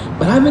July.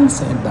 But having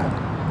said that,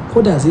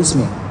 what does this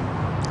mean?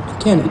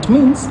 Ken, it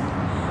means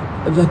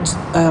that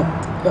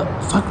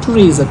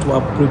factories that were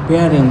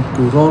preparing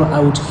to roll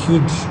out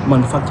huge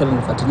manufacturing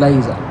of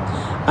fertilizer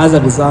as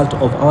a result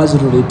of ours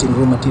relating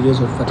raw materials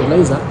of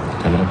fertilizer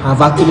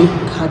have actually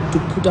had to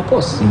put a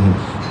pause.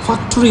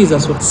 Factories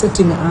that were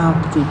setting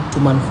up to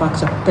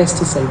manufacture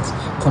pesticides,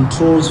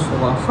 controls for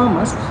our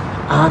farmers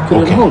are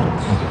actually on hold.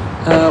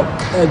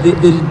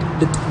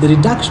 the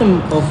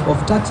reduction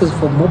of taxes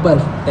for mobile,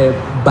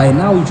 by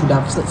now you should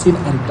have seen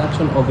a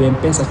reduction of the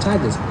M-Pesa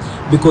charges,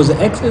 because the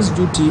excess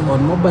duty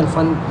on mobile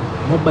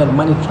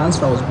money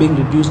transfer was being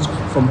reduced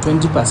from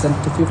 20%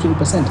 to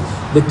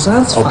 15%. The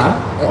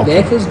transfer, the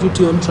excess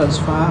duty on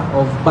transfer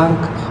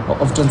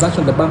of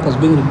transaction, the bank was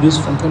being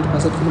reduced from 20%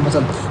 to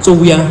 15%. So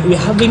we are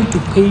having to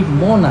pay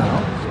more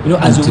now.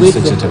 As you wait.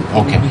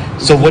 Okay.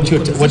 So what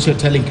you're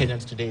telling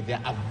Kenyans today, there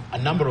are a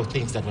number of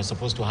things that were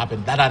supposed to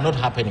happen that are not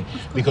happening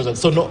because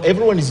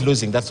everyone is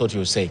losing. That's what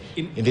you're saying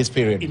in this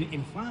period.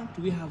 In fact,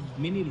 we have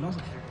many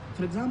losses.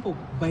 For example,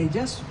 by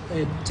just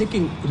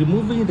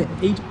removing the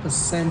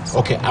 8%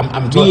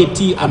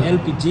 VAT on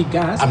LPG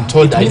gas, I'm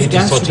told I need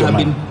to sort your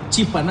mic. Been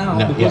cheaper now.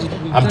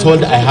 I'm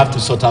told I have to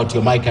sort out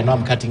your mic. I know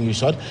I'm cutting you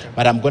short,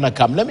 but I'm going to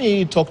come. Let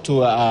me talk to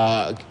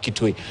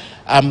Kitui.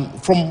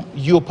 From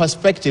your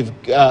perspective,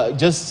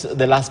 just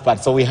the last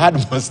part, so we had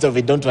most of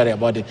it, don't worry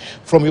about it.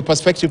 From your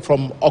perspective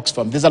from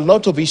Oxfam, there's a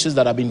lot of issues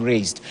that have been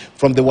raised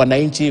from the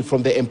 190,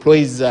 from the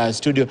employees'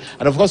 studio,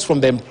 and of course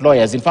from the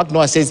employers. In fact,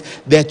 Noah says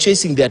they're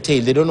chasing their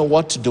tail. They don't know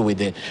what to do with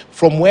it.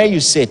 From where you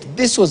sit,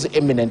 this was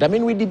imminent. I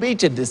mean, we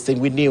debated this thing,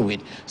 we knew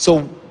it.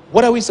 So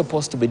what are we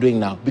supposed to be doing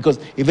now? Because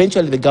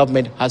eventually the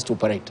government has to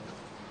operate.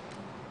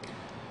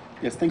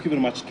 Yes, thank you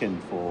very much, Ken,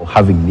 for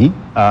having me.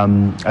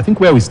 I think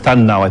where we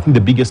stand now, I think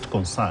the biggest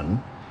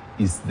concern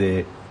is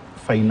the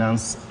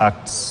Finance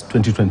Act's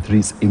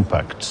 2023's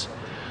impact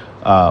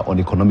on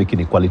economic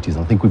inequalities.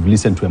 I think we've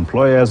listened to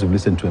employers, we've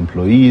listened to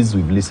employees,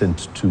 we've listened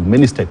to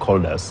many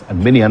stakeholders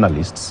and many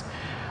analysts.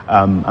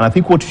 And I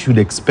think what you should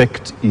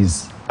expect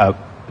is a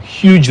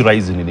huge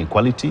rise in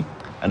inequality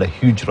and a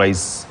huge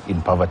rise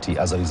in poverty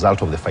as a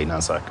result of the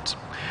Finance Act.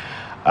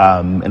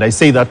 And I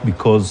say that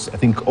because I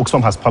think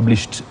Oxfam has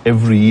published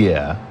every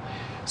year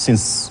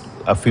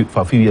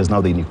for a few years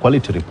now the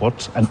inequality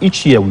report, and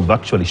each year we've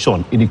actually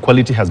shown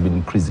inequality has been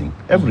increasing.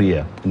 Every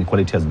year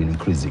inequality has been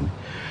increasing.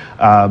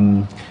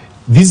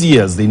 These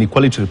years, the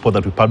inequality report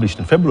that we published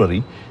in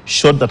February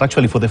showed that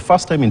actually for the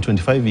first time in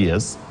 25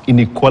 years,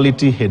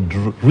 inequality had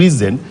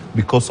risen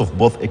because of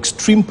both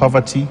extreme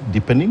poverty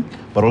deepening,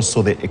 but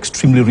also the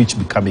extremely rich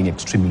becoming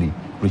extremely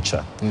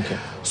richer. Okay.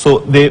 So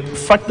the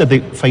fact that the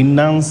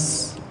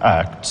Finance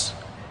Act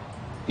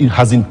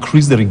has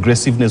increased the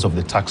regressiveness of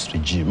the tax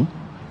regime,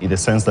 in the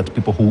sense that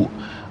people who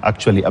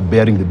actually are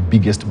bearing the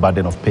biggest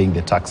burden of paying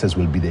the taxes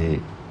will be the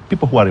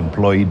people who are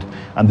employed,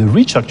 and the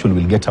rich actually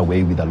will get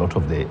away with a lot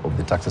of the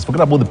taxes. Forget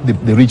about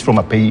the rich from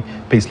a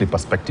payslip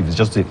perspective. It's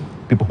just the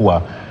people who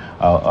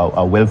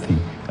are wealthy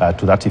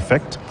to that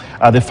effect.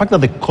 The fact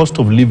that the cost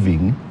of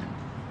living,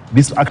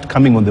 this act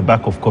coming on the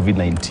back of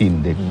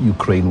COVID-19, the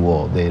Ukraine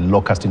war, the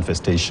locust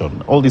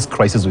infestation, all these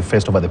crises we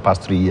faced over the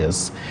past 3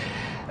 years,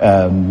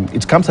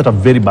 it comes at a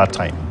very bad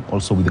time,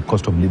 also with the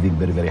cost of living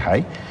very, very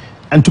high.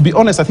 And to be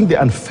honest, I think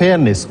the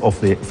unfairness of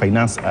the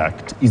Finance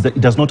Act is that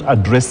it does not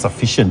address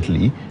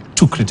sufficiently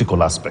two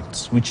critical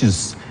aspects, which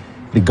is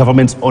the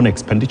government's own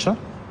expenditure,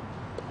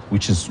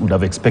 which would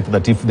have expected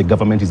that if the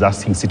government is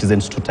asking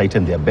citizens to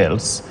tighten their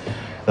belts,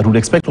 that would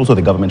expect also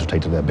the government to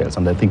tighten their belts.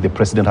 And I think the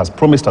president has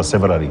promised us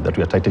severally that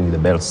we are tightening the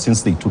belts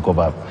since they took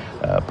over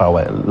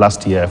power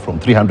last year, from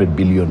 300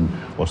 billion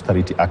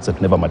austerity acts that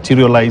never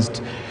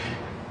materialized.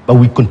 But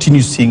we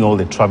continue seeing all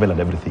the travel and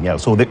everything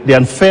else. So the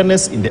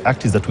unfairness in the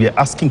act is that we are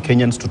asking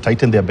Kenyans to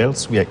tighten their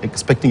belts. We are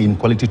expecting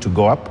inequality to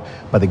go up,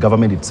 but the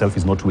government itself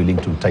is not willing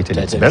to tighten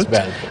its belt.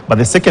 But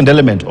the second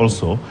element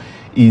also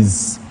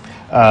is,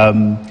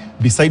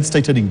 besides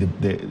tightening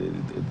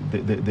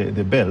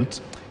the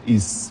belt,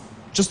 is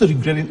just the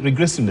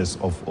regressiveness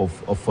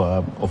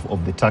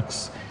of the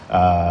tax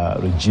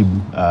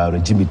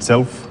regime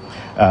itself.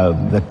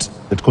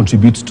 That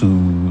contributes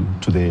to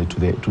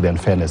the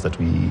unfairness that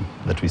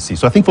we see.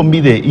 So I think for me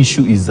the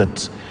issue is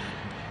that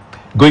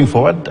going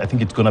forward, I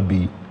think it's going to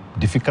be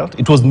difficult.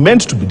 It was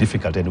meant to be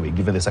difficult anyway,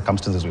 given the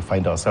circumstances we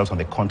find ourselves and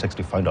the context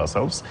we find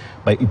ourselves,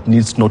 but it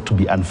needs not to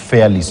be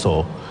unfairly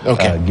so,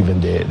 given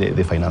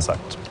the Finance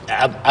Act.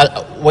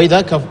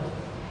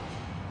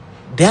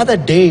 The other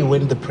day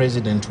when the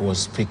president was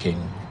speaking,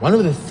 one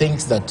of the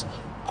things that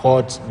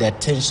caught the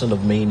attention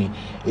of many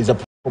is a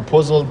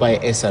proposal by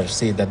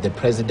SRC that the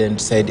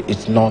president said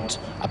it's not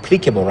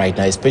applicable right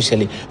now,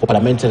 especially for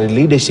parliamentary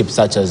leadership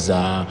such as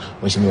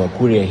Mheshimiwa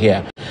Kuria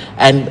here.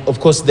 And of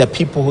course, there are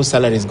people whose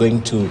salary is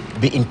going to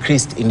be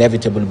increased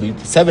inevitably,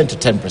 7 to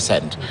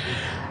 10%.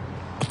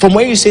 From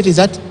where you sit, is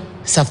that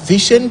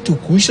sufficient to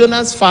cushion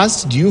us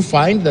first? Do you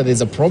find that there's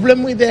a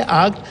problem with the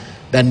act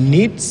that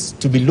needs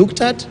to be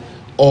looked at?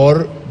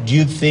 Or do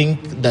you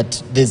think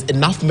that there's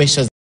enough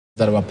measures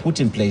that were put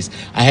in place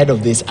ahead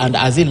of this? And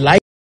as it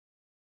like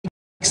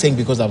saying,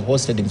 because I've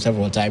hosted him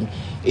several times,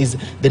 is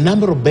the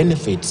number of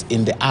benefits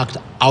in the act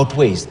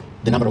outweighs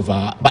the number of,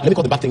 but let me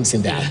call the bad things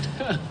in the act.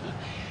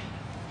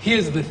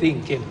 Here's the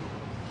thing, Ken.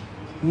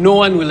 No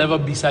one will ever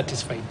be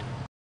satisfied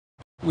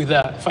with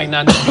a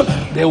finance bill.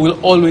 There will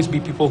always be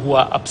people who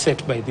are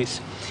upset by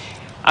this.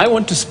 I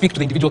want to speak to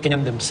the individual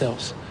Kenyan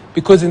themselves,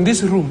 because in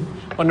this room,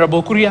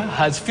 Honorable Kuria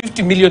has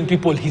 50 million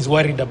people he's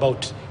worried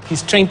about.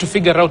 He's trying to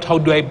figure out, how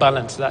do I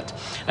balance that?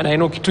 And I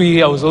know Kitui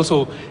here was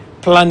also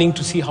planning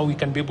to see how we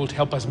can be able to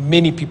help as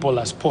many people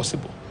as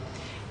possible.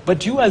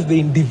 But you as the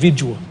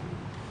individual,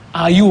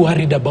 are you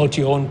worried about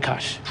your own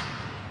cash?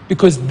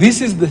 Because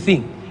this is the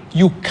thing.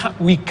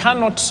 We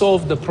cannot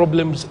solve the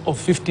problems of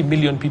 50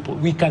 million people.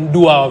 We can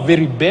do our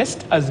very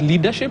best as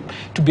leadership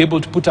to be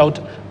able to put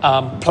out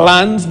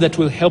plans that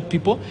will help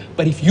people.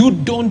 But if you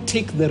don't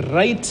take the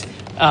right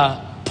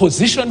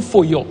position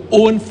for your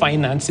own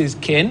finances,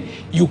 Ken,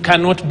 you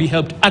cannot be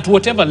helped at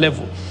whatever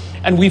level.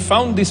 And we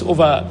found this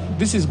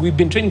we've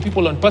been training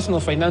people on personal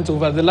finance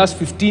over the last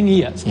 15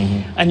 years.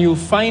 And you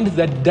find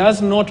that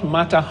does not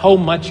matter how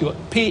much your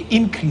pay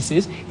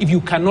increases if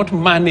you cannot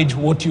manage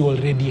what you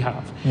already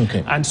have.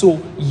 Okay. And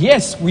so,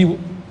 yes,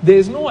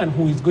 there's no one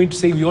who is going to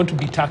say we want to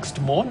be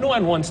taxed more. No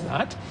one wants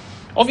that.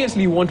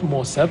 Obviously, you want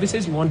more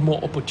services, you want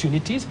more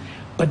opportunities.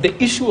 But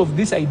the issue of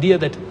this idea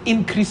that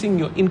increasing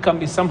your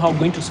income is somehow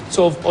going to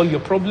solve all your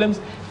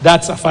problems,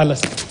 that's a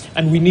fallacy.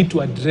 And we need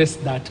to address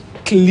that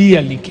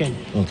clearly, Kenya,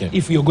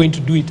 if you're going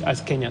to do it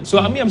as Kenyan. So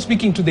I'm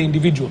speaking to the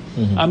individual.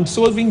 I'm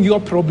solving your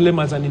problem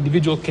as an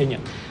individual Kenyan,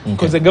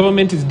 because the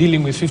government is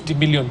dealing with 50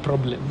 million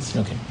problems.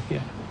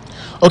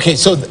 Okay,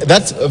 so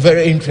that's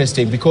very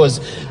interesting, because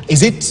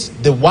is it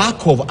the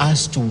work of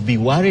us to be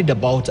worried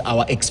about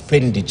our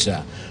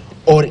expenditure,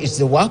 or is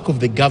the work of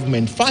the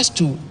government first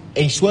to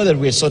ensure that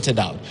we're sorted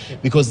out?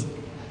 Because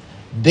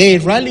the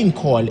rallying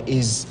call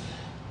is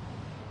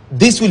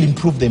this will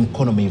improve the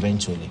economy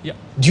eventually.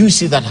 Do you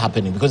see that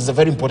happening? Because it's a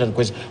very important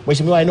question.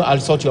 Mheshimiwa, I know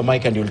I'll sort your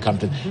mic and you'll come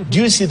to it. Do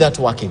you see that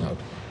working out?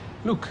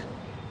 Look,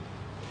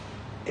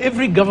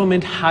 every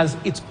government has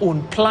its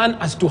own plan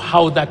as to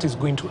how that is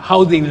going to,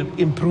 how they will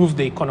improve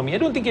the economy. I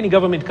don't think any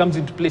government comes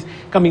into place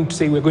coming to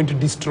say we're going to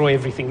destroy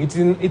everything.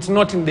 It's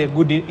not in their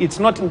it's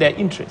not in their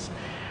interest.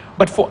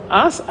 But for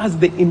us as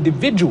the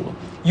individual,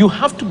 you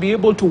have to be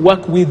able to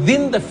work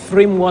within the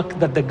framework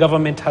that the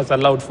government has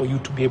allowed for you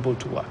to be able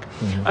to work.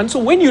 And so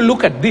when you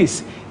look at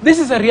this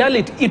is a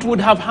reality. It would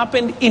have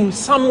happened in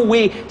some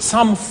way,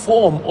 some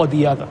form or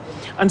the other.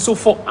 And so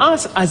for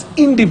us as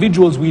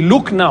individuals, we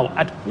look now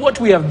at what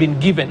we have been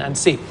given and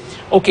say,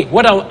 okay,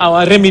 what are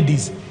our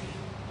remedies?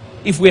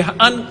 If we're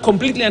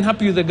completely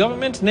unhappy with the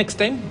government, next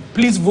time,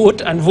 please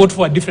vote and vote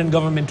for a different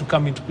government to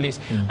come into place.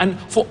 And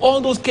for all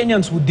those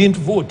Kenyans who didn't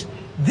vote,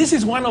 this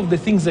is one of the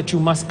things that you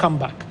must come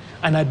back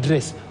and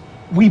address.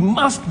 We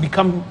must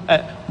become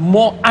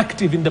more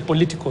active in the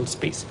political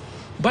space.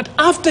 But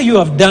after you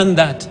have done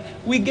that,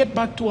 we get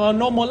back to our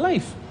normal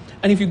life.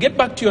 And if you get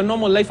back to your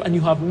normal life and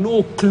you have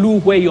no clue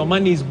where your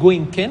money is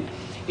going, Ken,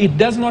 it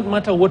does not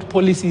matter what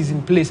policy is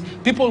in place.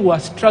 People were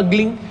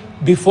struggling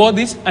before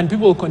this, and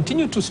people will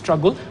continue to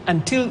struggle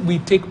until we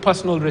take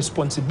personal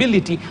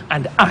responsibility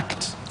and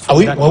act.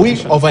 Were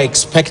we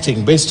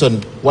over-expecting, based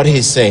on what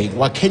he's saying?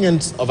 Were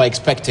Kenyans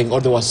over-expecting,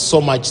 or there was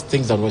so much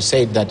things that were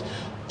said that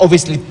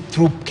obviously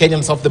threw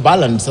Kenyans off the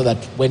balance, so that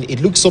when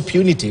it looks so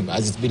punitive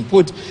as it's been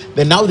put,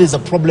 then now there's a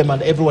problem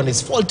and everyone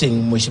is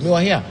faulting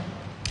Mheshimiwa here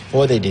for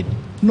what they did?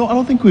 No, I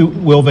don't think we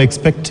were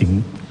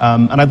over-expecting.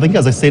 And I think,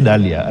 as I said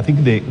earlier, I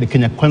think the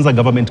Kenya Kwanza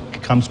government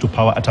comes to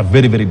power at a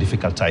very, very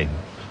difficult time.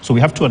 So we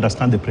have to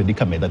understand the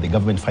predicament that the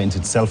government finds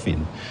itself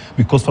in.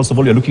 Because first of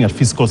all, you're looking at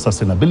fiscal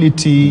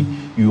sustainability,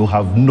 you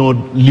have no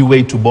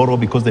leeway to borrow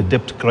because the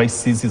debt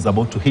crisis is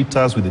about to hit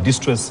us with the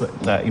distress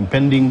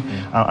impending.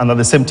 And at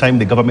the same time,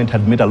 the government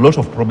had made a lot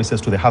of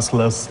promises to the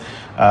hustlers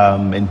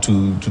and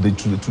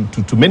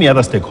to many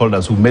other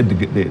stakeholders who made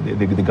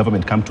the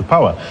government come to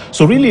power.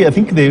 So really, I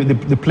think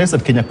the place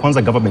that Kenya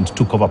Kwanza government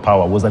took over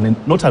power was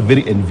not a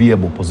very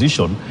enviable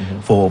position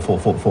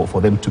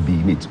for them to be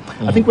in it.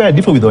 I think we are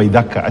different with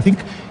Waithaka. I think,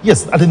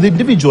 yes, at the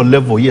individual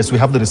level, yes, we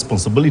have the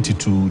responsibility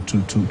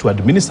to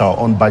administer our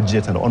own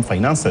budget and our own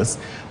finances.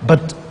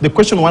 But the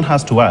question one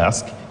has to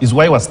ask is,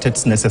 why were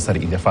states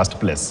necessary in the first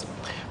place?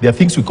 There are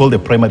things we call the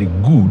primary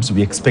goods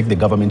we expect the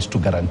government to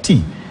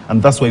guarantee,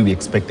 and that's why we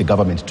expect the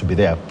government to be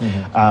there.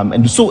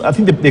 And so I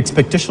think the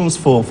expectations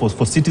for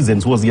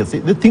citizens was, yes,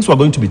 the things were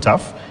going to be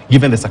tough,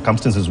 given the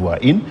circumstances we are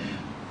in,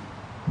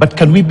 but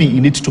can we be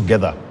in it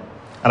together?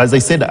 And as I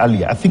said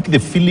earlier, I think the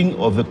feeling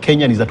of the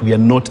Kenyan is that we are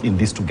not in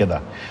this together.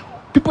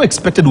 People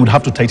expected we would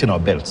have to tighten our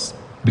belts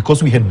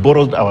because we had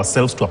borrowed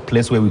ourselves to a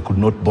place where we could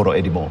not borrow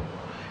anymore.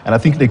 And I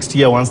think next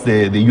year, once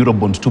the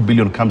Eurobond 2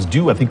 billion comes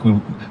due, I think we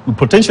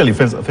potentially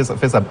face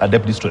a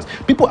debt distress.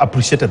 People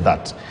appreciated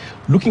that.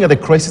 Looking at the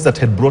crisis that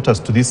had brought us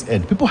to this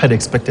end, people had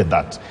expected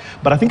that.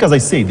 But I think, as I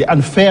say, the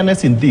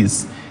unfairness in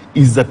this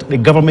is that the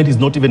government is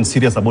not even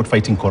serious about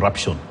fighting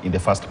corruption in the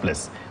first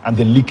place, and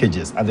the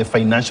leakages and the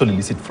financial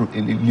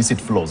illicit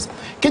flows.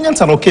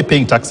 Kenyans are okay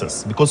paying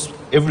taxes because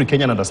every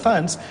Kenyan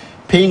understands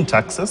paying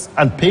taxes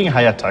and paying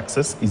higher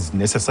taxes is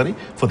necessary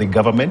for the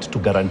government to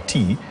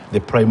guarantee the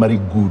primary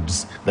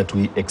goods that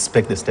we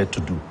expect the state to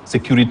do: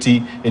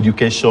 security,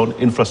 education,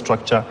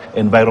 infrastructure,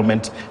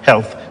 environment,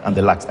 health, and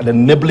the likes. An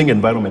enabling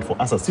environment for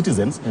us as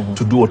citizens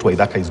to do what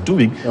Waithaka is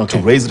doing, to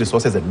raise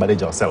resources and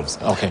manage ourselves.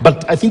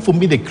 But I think for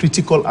me, the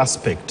critical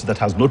aspect that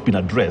has not been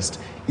addressed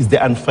is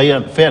the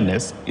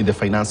unfairness in the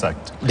Finance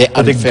Act. The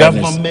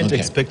government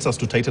expects us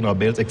to tighten our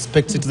belts,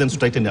 expects citizens to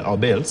tighten our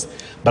belts,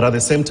 but at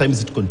the same time,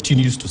 it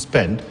continues to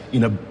spend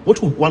in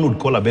what one would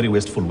call a very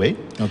wasteful way.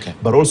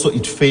 But also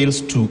it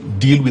fails to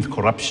deal with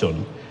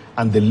corruption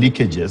and the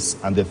leakages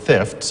and the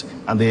theft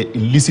and the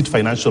illicit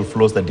financial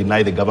flows that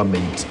deny the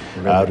government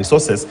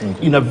resources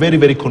in a very,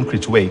 very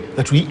concrete way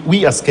that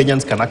we as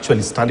Kenyans can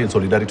actually stand in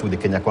solidarity with the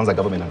Kenya Kwanza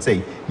government and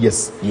say,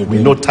 yes,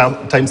 we know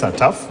times are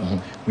tough,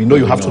 we know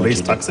you have to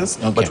raise taxes,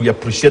 but we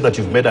appreciate that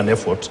you've made an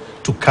effort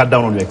to cut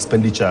down on your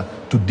expenditure,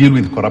 to deal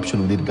with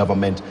corruption within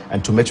government,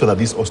 and to make sure that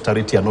this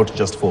austerity are not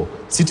just for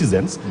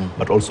citizens,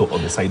 but also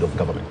on the side of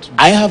government.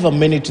 I have a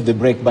minute to the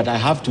break, but I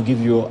have to give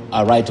you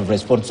a right of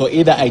response. So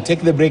either I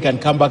take the break and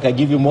come back, I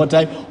give you more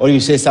time, or you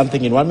say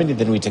something in 1 minute,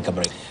 then we take a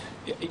break.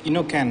 You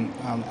know, Ken,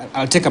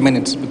 I'll take a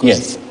minute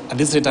because at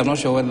this rate I'm not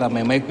sure whether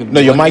my mic will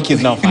be your mic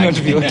is now fine.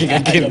 not be working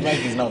again. Your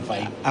mic is now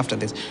fine. After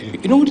this.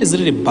 You know what is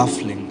really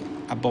baffling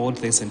about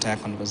this entire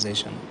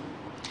conversation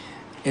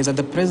is that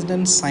the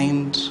president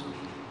signed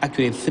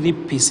actually 3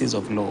 pieces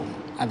of law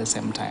at the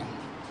same time.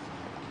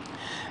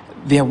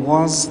 There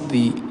was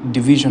the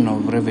Division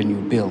of Revenue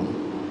Bill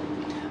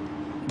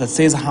that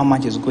says how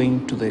much is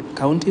going to the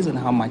counties and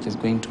how much is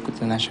going to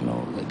the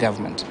national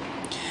government.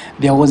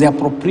 There was the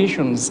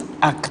Appropriations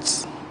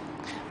Act.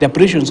 The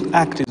Appropriations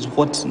Act is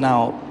what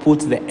now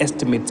puts the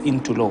estimates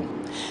into law,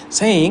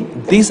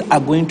 saying these are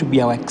going to be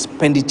our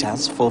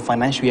expenditures for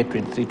financial year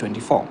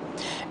 23-24.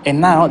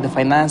 And now the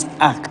Finance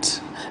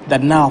Act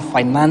that now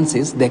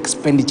finances the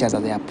expenditures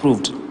that they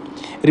approved.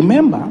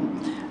 Remember,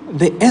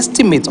 the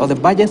estimates or the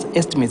budget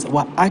estimates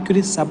were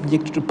actually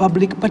subject to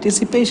public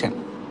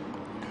participation.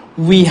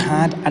 We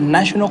had a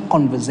national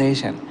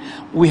conversation.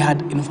 We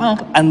had, in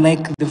fact,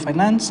 unlike the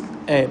finance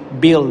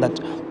bill that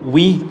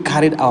we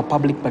carried our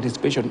public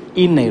participation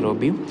in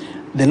Nairobi,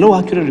 the law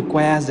actually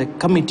requires the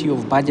Committee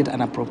of Budget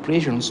and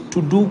Appropriations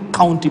to do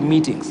county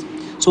meetings.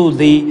 So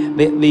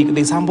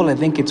they sampled, I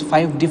think it's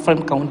 5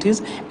 different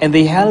counties, and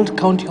they held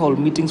county hall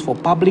meetings for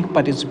public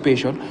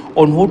participation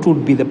on what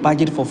would be the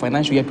budget for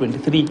financial year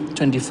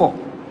 23-24.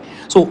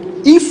 So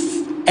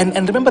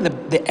and remember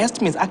the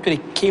estimates actually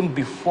came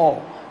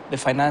before the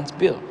finance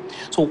bill.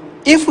 So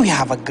if we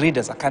have agreed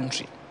as a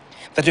country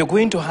that you're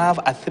going to have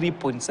a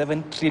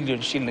 3.7 trillion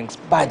shillings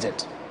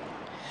budget,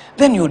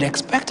 then you would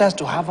expect us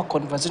to have a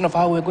conversation of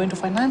how we're going to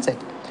finance it.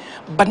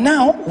 But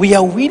now we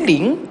are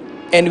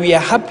willing and we are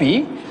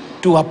happy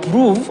to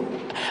approve.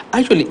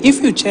 Actually,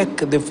 if you check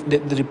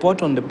the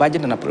report on the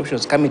Budget and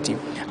Appropriations Committee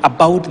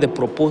about the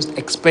proposed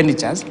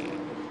expenditures,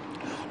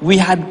 we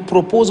had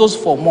proposals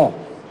for more.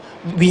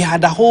 We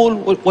had a whole,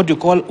 what you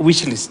call,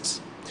 wish lists.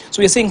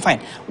 So we're saying, fine,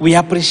 we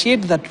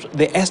appreciate that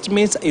the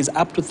estimates is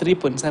up to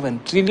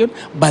 3.7 trillion,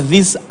 but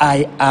these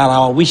are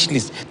our wish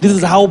list. This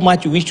is how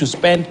much we wish to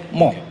spend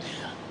more.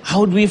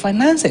 How do we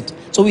finance it?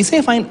 So we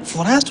say, fine,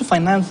 for us to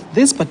finance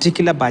this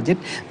particular budget,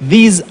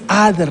 these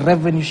are the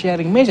revenue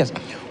sharing measures.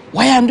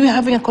 Why aren't we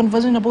having a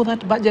conversation about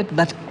that budget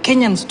that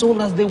Kenyans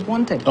told us they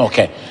wanted?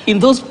 In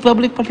those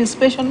public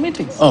participation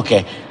meetings.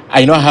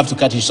 I know I have to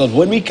cut you short.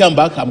 When we come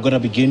back, I'm going to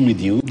begin with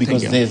you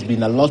because there's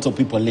been a lot of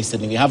people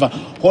listening. We have a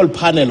whole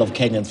panel of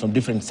Kenyans from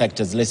different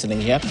sectors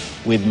listening here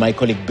with my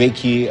colleague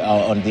Becky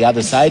on the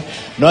other side.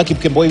 Noah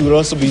Kipkemboi will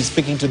also be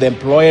speaking to the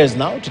employers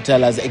now to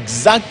tell us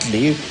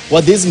exactly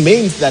what this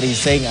means that he's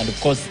saying. And of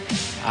course,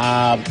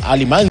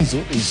 Ali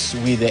Manzu is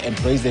with the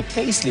employees, the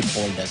payslip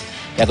holders.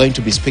 They're going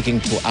to be speaking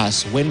to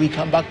us when we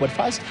come back. But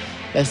first,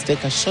 let's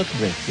take a short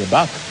break. We're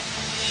back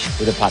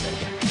with the panel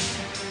here.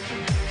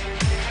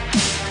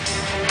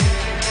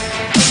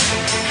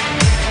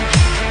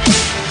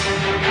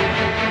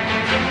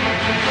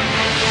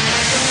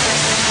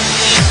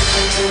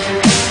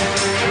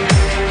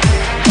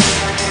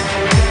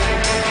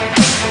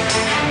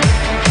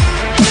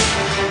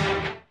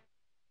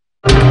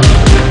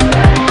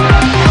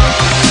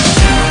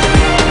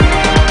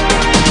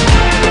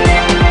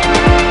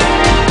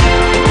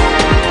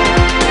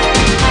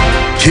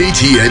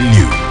 KTN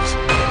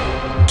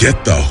News.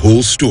 Get the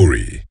whole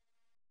story.